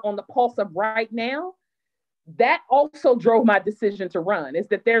finger on the pulse of right now, that also drove my decision to run, is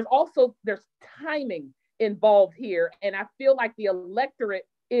that there's timing involved here. And I feel like the electorate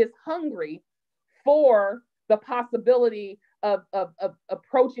is hungry for the possibility of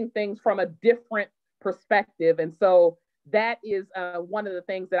approaching things from a different perspective. And so that is one of the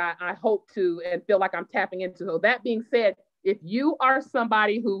things that I hope to and feel like I'm tapping into. So that being said, if you are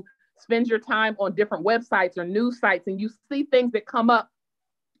somebody who spends your time on different websites or news sites and you see things that come up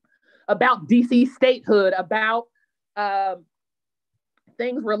about DC statehood, about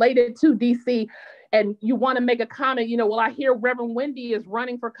things related to DC, and you want to make a comment, well, I hear Reverend Wendy is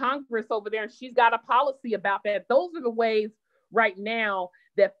running for Congress over there and she's got a policy about that. Those are the ways right now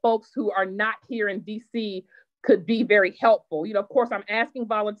that folks who are not here in DC could be very helpful. Of course, I'm asking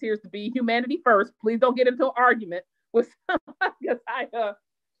volunteers to be humanity first. Please don't get into an argument with somebody, because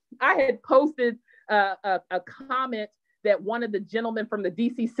I had posted a comment that one of the gentlemen from the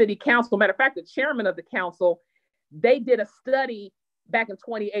DC City Council, matter of fact, the chairman of the council, they did a study back in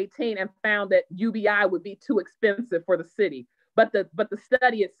 2018 and found that UBI would be too expensive for the city. But the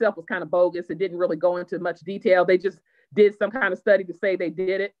study itself was kind of bogus. It didn't really go into much detail. They just did some kind of study to say they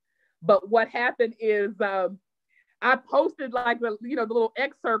did it. But what happened is I posted like the little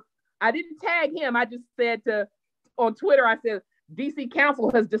excerpt. I didn't tag him. I just said on Twitter, I said, DC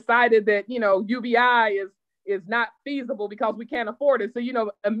Council has decided that, UBI is not feasible because we can't afford it.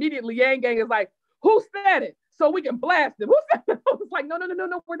 So, immediately Yang Gang is like, who said it? So we can blast them. Who said it? I was like, no,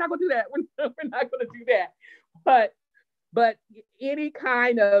 we're not gonna do that. We're not gonna do that. But any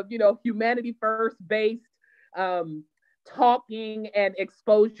kind of, humanity first based talking and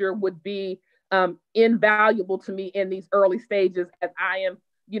exposure would be invaluable to me in these early stages as I am,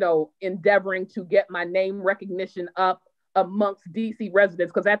 endeavoring to get my name recognition up amongst DC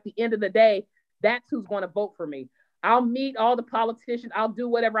residents. Because at the end of the day, that's who's going to vote for me. I'll meet all the politicians. I'll do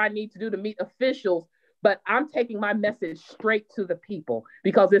whatever I need to do to meet officials, but I'm taking my message straight to the people,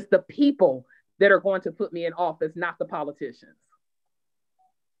 because it's the people that are going to put me in office, not the politicians.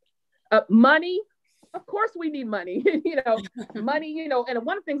 Money, of course we need money, money, and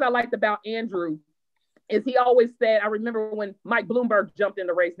one of the things I liked about Andrew is he always said, I remember when Mike Bloomberg jumped in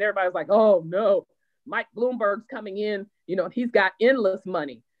the race and everybody was like, oh no, Mike Bloomberg's coming in, he's got endless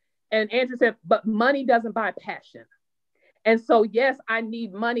money. And Andrew said, but money doesn't buy passion. And so, yes, I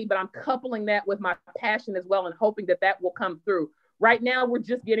need money, but I'm coupling that with my passion as well and hoping that that will come through. Right now, we're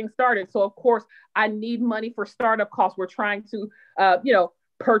just getting started. So, of course, I need money for startup costs. We're trying to,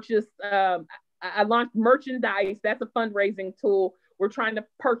 purchase. I launched merchandise. That's a fundraising tool. We're trying to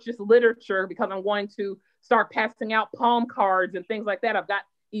purchase literature because I'm going to start passing out palm cards and things like that. I've got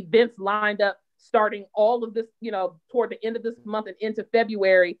events lined up starting all of this, toward the end of this month and into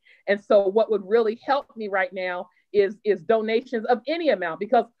February. And so what would really help me right now is donations of any amount,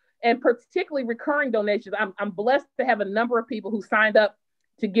 and particularly recurring donations. I'm blessed to have a number of people who signed up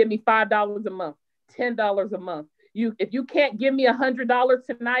to give me $5 a month, $10 a month. If you can't give me $100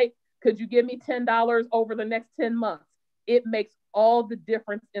 tonight, could you give me $10 over the next 10 months? It makes all the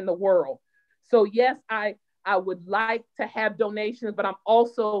difference in the world. So yes, I would like to have donations, but I'm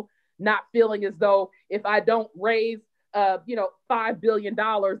also not feeling as though if I don't raise $5 billion,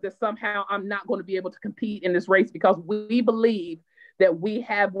 that somehow I'm not going to be able to compete in this race, because we believe that we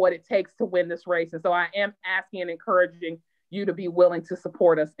have what it takes to win this race. And so I am asking and encouraging you to be willing to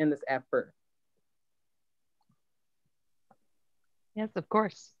support us in this effort. Yes, of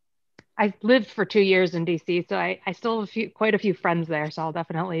course. I lived for 2 years in DC, so I still have quite a few friends there. So I'll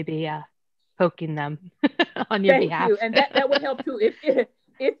definitely be poking them on your behalf. Thank you. And that would help too.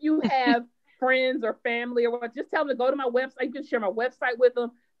 If you have friends or family or what, just tell them to go to my website. You can share my website with them,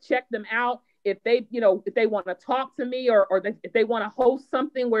 check them out. If they want to talk to me or if they want to host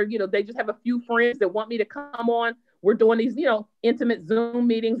something where, they just have a few friends that want me to come on, we're doing these, intimate Zoom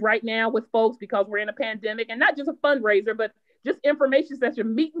meetings right now with folks because we're in a pandemic, and not just a fundraiser, but just information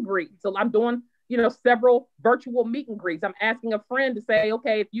session, meet and greet. So I'm doing, several virtual meet and greets. I'm asking a friend to say,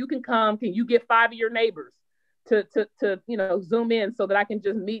 okay, if you can come, can you get 5 of your neighbors to Zoom in so that I can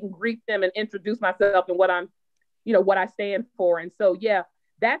just meet and greet them and introduce myself and what I stand for. And so, yeah,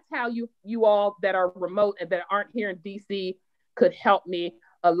 that's how you all that are remote and that aren't here in DC could help me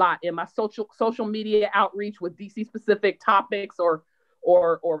a lot in my social media outreach with DC specific topics or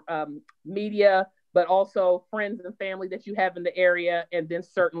media, but also friends and family that you have in the area. And then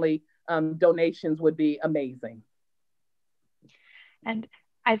certainly donations would be amazing. And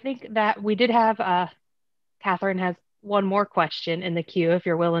I think that we did have Catherine has one more question in the queue if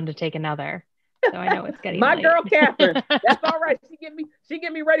you're willing to take another. So I know it's getting my late. girl Catherine. That's all right. She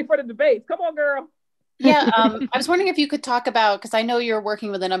get me ready for the debates. Come on, girl. Yeah, I was wondering if you could talk about, because I know you're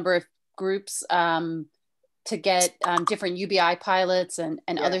working with a number of groups to get different UBI pilots and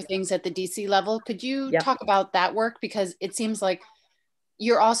other things at the DC level. Could you talk about that work? Because it seems like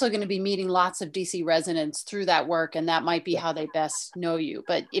you're also going to be meeting lots of DC residents through that work, and that might be how they best know you.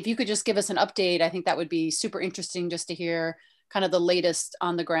 But if you could just give us an update, I think that would be super interesting just to hear kind of the latest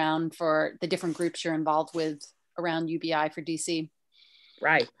on the ground for the different groups you're involved with around UBI for DC.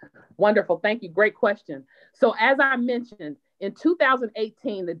 Right. Wonderful. Thank you. Great question. So as I mentioned, in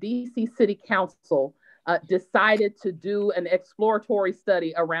 2018, the DC City Council decided to do an exploratory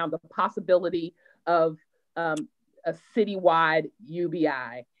study around the possibility of a citywide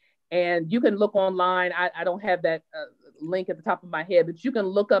UBI. And you can look online. I don't have that link at the top of my head, but you can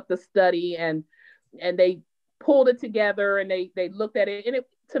look up the study, and they pulled it together, and they looked at it. And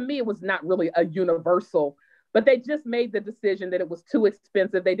to me, it was not really a universal, but they just made the decision that it was too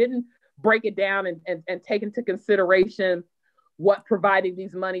expensive. They didn't break it down and take into consideration what providing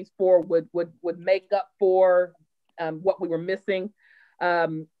these monies for would make up for what we were missing.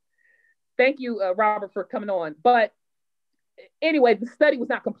 Thank you, Robert, for coming on. But anyway, the study was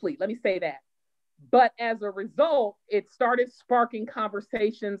not complete. Let me say that. But as a result, it started sparking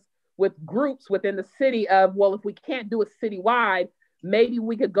conversations with groups within the city of, well, if we can't do it citywide, maybe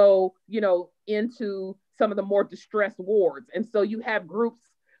we could go, into some of the more distressed wards. And so you have groups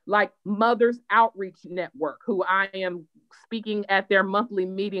like Mothers Outreach Network, who I am speaking at their monthly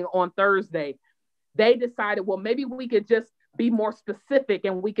meeting on Thursday. They decided, well, maybe we could just be more specific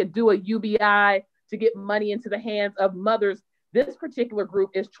and we could do a UBI to get money into the hands of mothers. This particular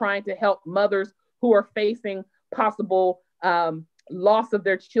group is trying to help mothers who are facing possible loss of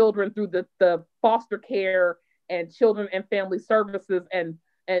their children through the foster care and children and family services and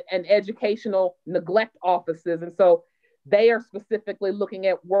educational neglect offices. And so they are specifically looking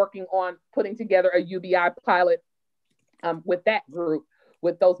at working on putting together a UBI pilot with that group,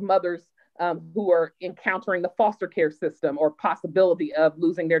 with those mothers who are encountering the foster care system or possibility of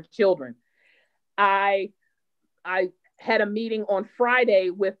losing their children. I had a meeting on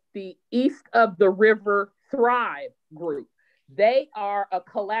Friday with the East of the River Thrive group. They are a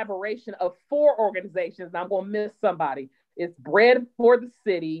collaboration of 4 organizations, and I'm going to miss somebody. It's Bread for the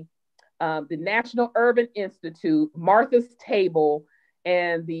City, the National Urban Institute, Martha's Table,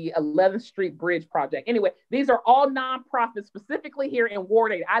 and the 11th Street Bridge Project. Anyway, these are all nonprofits specifically here in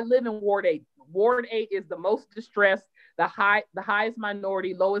Ward 8. I live in Ward 8. Ward 8 is the most distressed, the highest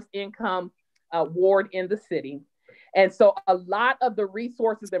minority, lowest income ward in the city. And so a lot of the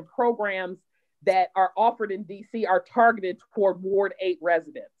resources and programs that are offered in DC are targeted toward Ward 8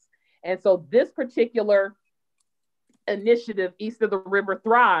 residents. And so this particular initiative, East of the River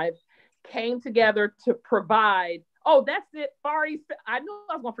Thrive, came together to provide, oh, that's it, Far East, I knew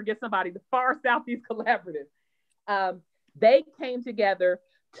I was gonna forget somebody, the Far Southeast Collaborative. They came together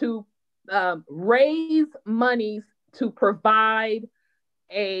to raise monies to provide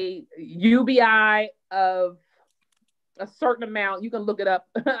a UBI of a certain amount. You can look it up.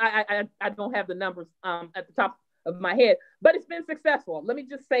 I don't have the numbers at the top of my head, but it's been successful. Let me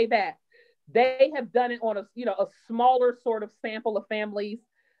just say that they have done it on a smaller sort of sample of families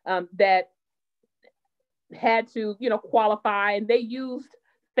that had to qualify, and they used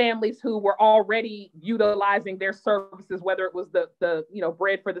families who were already utilizing their services, whether it was the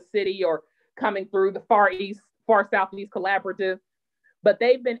Bread for the City or coming through the Far Southeast Collaborative. But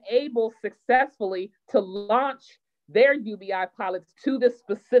they've been able successfully to launch their UBI pilots to this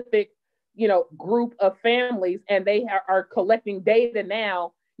specific, group of families, and they are collecting data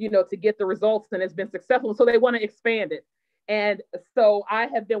now, to get the results, and it's been successful. So they want to expand it. And so I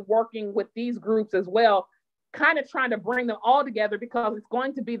have been working with these groups as well, kind of trying to bring them all together, because it's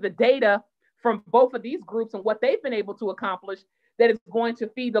going to be the data from both of these groups and what they've been able to accomplish that is going to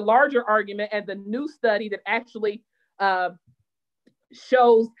feed the larger argument and the new study that actually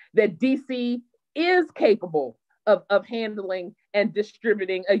shows that DC is capable of handling and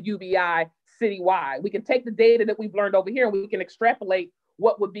distributing a UBI citywide. We can take the data that we've learned over here and we can extrapolate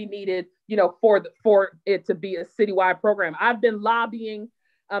what would be needed, for it to be a citywide program. I've been lobbying,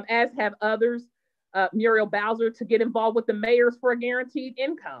 as have others, Muriel Bowser, to get involved with the mayors for a guaranteed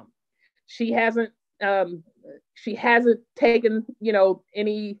income. She hasn't taken,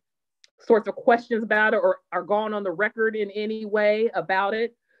 any sorts of questions about it or gone on the record in any way about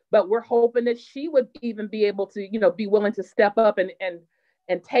it. But we're hoping that she would even be able to, be willing to step up and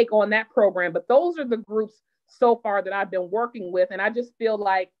take on that program. But those are the groups so far that I've been working with. And I just feel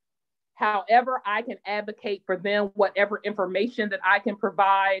like however I can advocate for them, whatever information that I can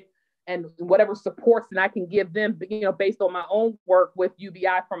provide, and whatever supports that I can give them, based on my own work with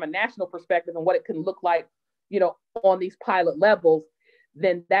UBI from a national perspective and what it can look like, on these pilot levels,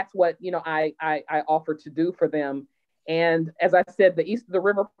 then that's what, I offer to do for them. And as I said, the East of the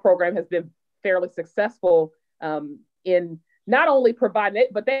River program has been fairly successful in not only providing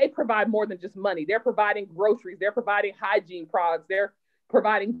it, but they provide more than just money. They're providing groceries, they're providing hygiene products, they're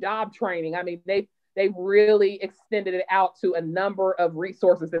providing job training. I mean, they've really extended it out to a number of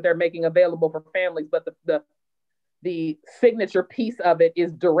resources that they're making available for families. But the signature piece of it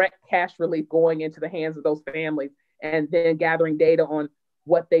is direct cash relief going into the hands of those families, and then gathering data on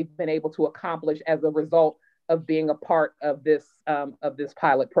what they've been able to accomplish as a result of being a part of this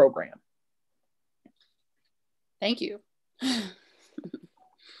pilot program. Thank you.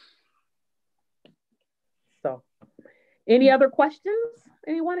 So, any other questions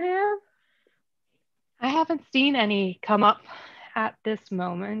anyone have? I haven't seen any come up at this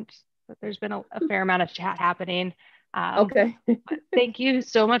moment, but there's been a fair amount of chat happening. Okay. Thank you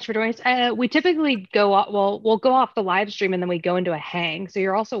so much for joining us. We typically we'll go off the live stream and then we go into a hang. So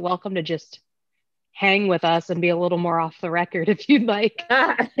you're also welcome to just hang with us and be a little more off the record if you'd like.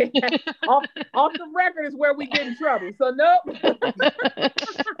 off the record is where we get in trouble. So nope.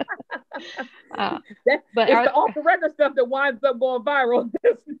 It's the off the record stuff that winds up going viral.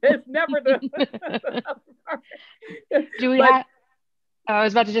 It's never the. I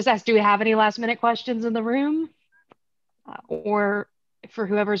was about to just ask, do we have any last minute questions in the room? Or for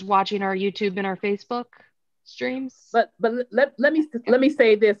whoever's watching our YouTube and our Facebook streams? But let me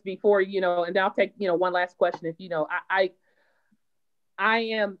say this before, and I'll take, one last question. If, I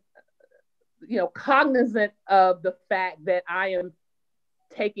am, cognizant of the fact that I am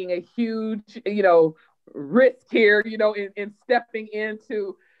taking a huge, risk here, in stepping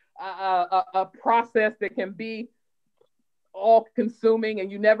into a process that can be all consuming,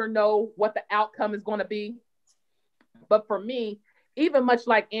 and you never know what the outcome is going to be. But for me, even much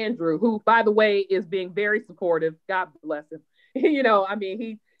like Andrew, who, by the way, is being very supportive, God bless him. He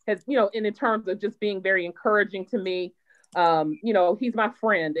has, in terms of just being very encouraging to me, he's my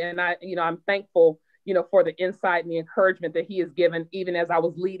friend, and I'm thankful, for the insight and the encouragement that he has given, even as I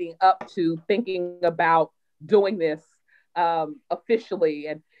was leading up to thinking about doing this officially.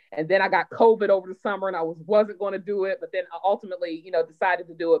 And then I got COVID over the summer, and I wasn't going to do it, but then I ultimately, decided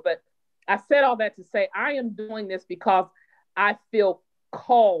to do it. But I said all that to say I am doing this because I feel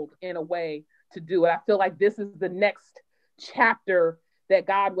called in a way to do it. I feel like this is the next chapter that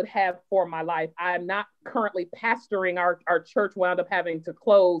God would have for my life. I'm not currently pastoring. Our church wound up having to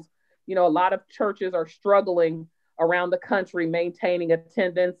close. A lot of churches are struggling around the country, maintaining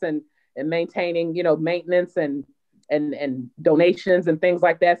attendance and maintaining, maintenance and donations and things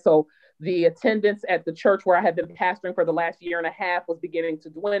like that. So the attendance at the church where I had been pastoring for the last year and a half was beginning to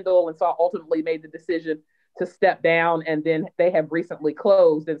dwindle. And so I ultimately made the decision to step down, and then they have recently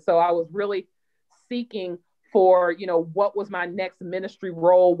closed. And so I was really seeking for, what was my next ministry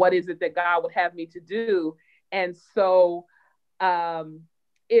role? What is it that God would have me to do? And so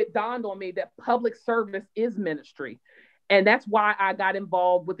it dawned on me that public service is ministry. And that's why I got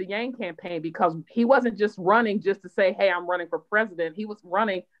involved with the Yang campaign, because he wasn't just running just to say, hey, I'm running for president. He was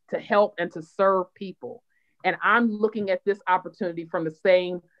running to help and to serve people. And I'm looking at this opportunity from the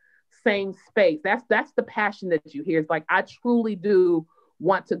same space. That's the passion that you hear. It's like, I truly do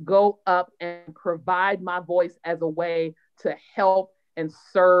want to go up and provide my voice as a way to help and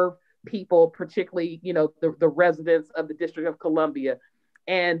serve people, particularly, the residents of the District of Columbia.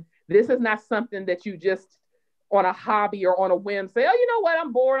 And this is not something that you just on a hobby or on a whim say, oh, you know what,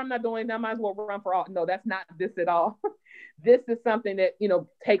 I'm bored, I'm not doing that, I might as well run for all. No, that's not this at all. This is something that,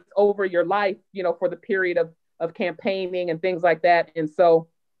 takes over your life, for the period of campaigning and things like that. And so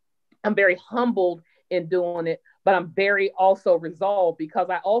I'm very humbled in doing it, but I'm very also resolved, because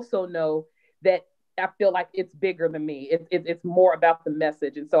I also know that I feel like it's bigger than me. It's more about the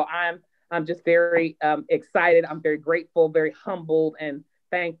message. And so I'm just very excited. I'm very grateful, very humbled and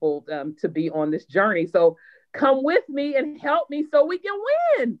thankful to be on this journey. So come with me and help me so we can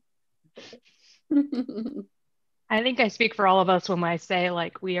win. I think I speak for all of us when I say,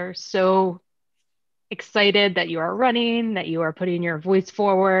 like, we are so excited that you are running, that you are putting your voice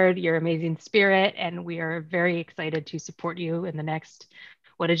forward, your amazing spirit, and we are very excited to support you in the next,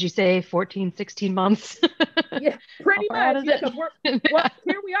 what did you say, 14, 16 months? Yeah, pretty much. Yeah,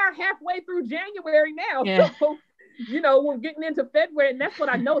 here we are halfway through January now. Yeah. So, we're getting into February, and that's what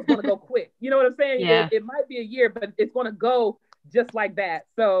I know is going to go quick. You know what I'm saying? Yeah. It might be a year, but it's going to go just like that.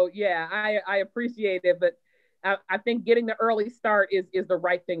 So, yeah, I appreciate it. But I think getting the early start is the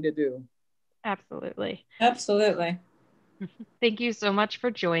right thing to do. Absolutely. Absolutely. Thank you so much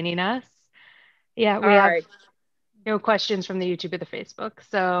for joining us. Yeah, we All have right. no questions from the YouTube or the Facebook,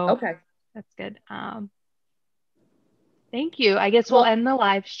 so Okay. that's good. Thank you. I guess we'll end the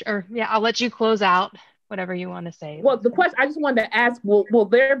live, or yeah, I'll let you close out whatever you want to say. Well, the question I just wanted to ask, will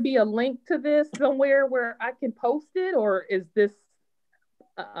there be a link to this somewhere where I can post it, or is this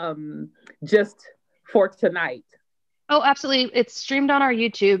just for tonight? Oh, absolutely. It's streamed on our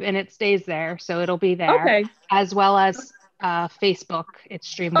YouTube and it stays there, so it'll be there. Okay. As well as Facebook. It's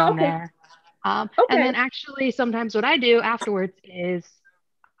streamed on there. And then actually, sometimes what I do afterwards is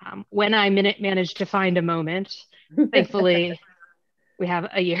when I manage to find a moment, thankfully, we have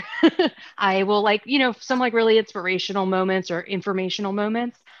a year. I will some really inspirational moments or informational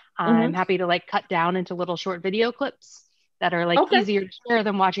moments. I'm happy to cut down into little short video clips that are easier to share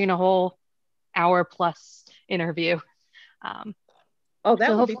than watching a whole hour plus interview.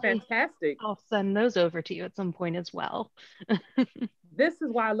 That would be fantastic. I'll send those over to you at some point as well. This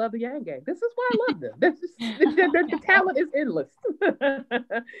is why I love the Yang Gang. This is why I love them. The talent is endless.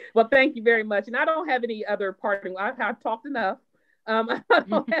 Well, thank you very much. And I don't have any other parting. I've talked enough. I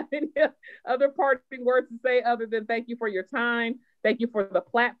don't have any other parting words to say other than thank you for your time. Thank you for the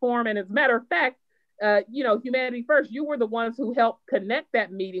platform. And as a matter of fact, Humanity First, you were the ones who helped connect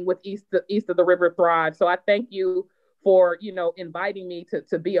that meeting with East of the River Thrive. So I thank you for, inviting me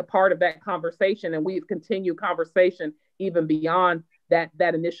to be a part of that conversation. And we've continued conversation even beyond that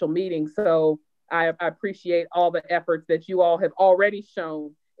initial meeting. So I appreciate all the efforts that you all have already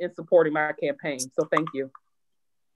shown in supporting my campaign. So thank you.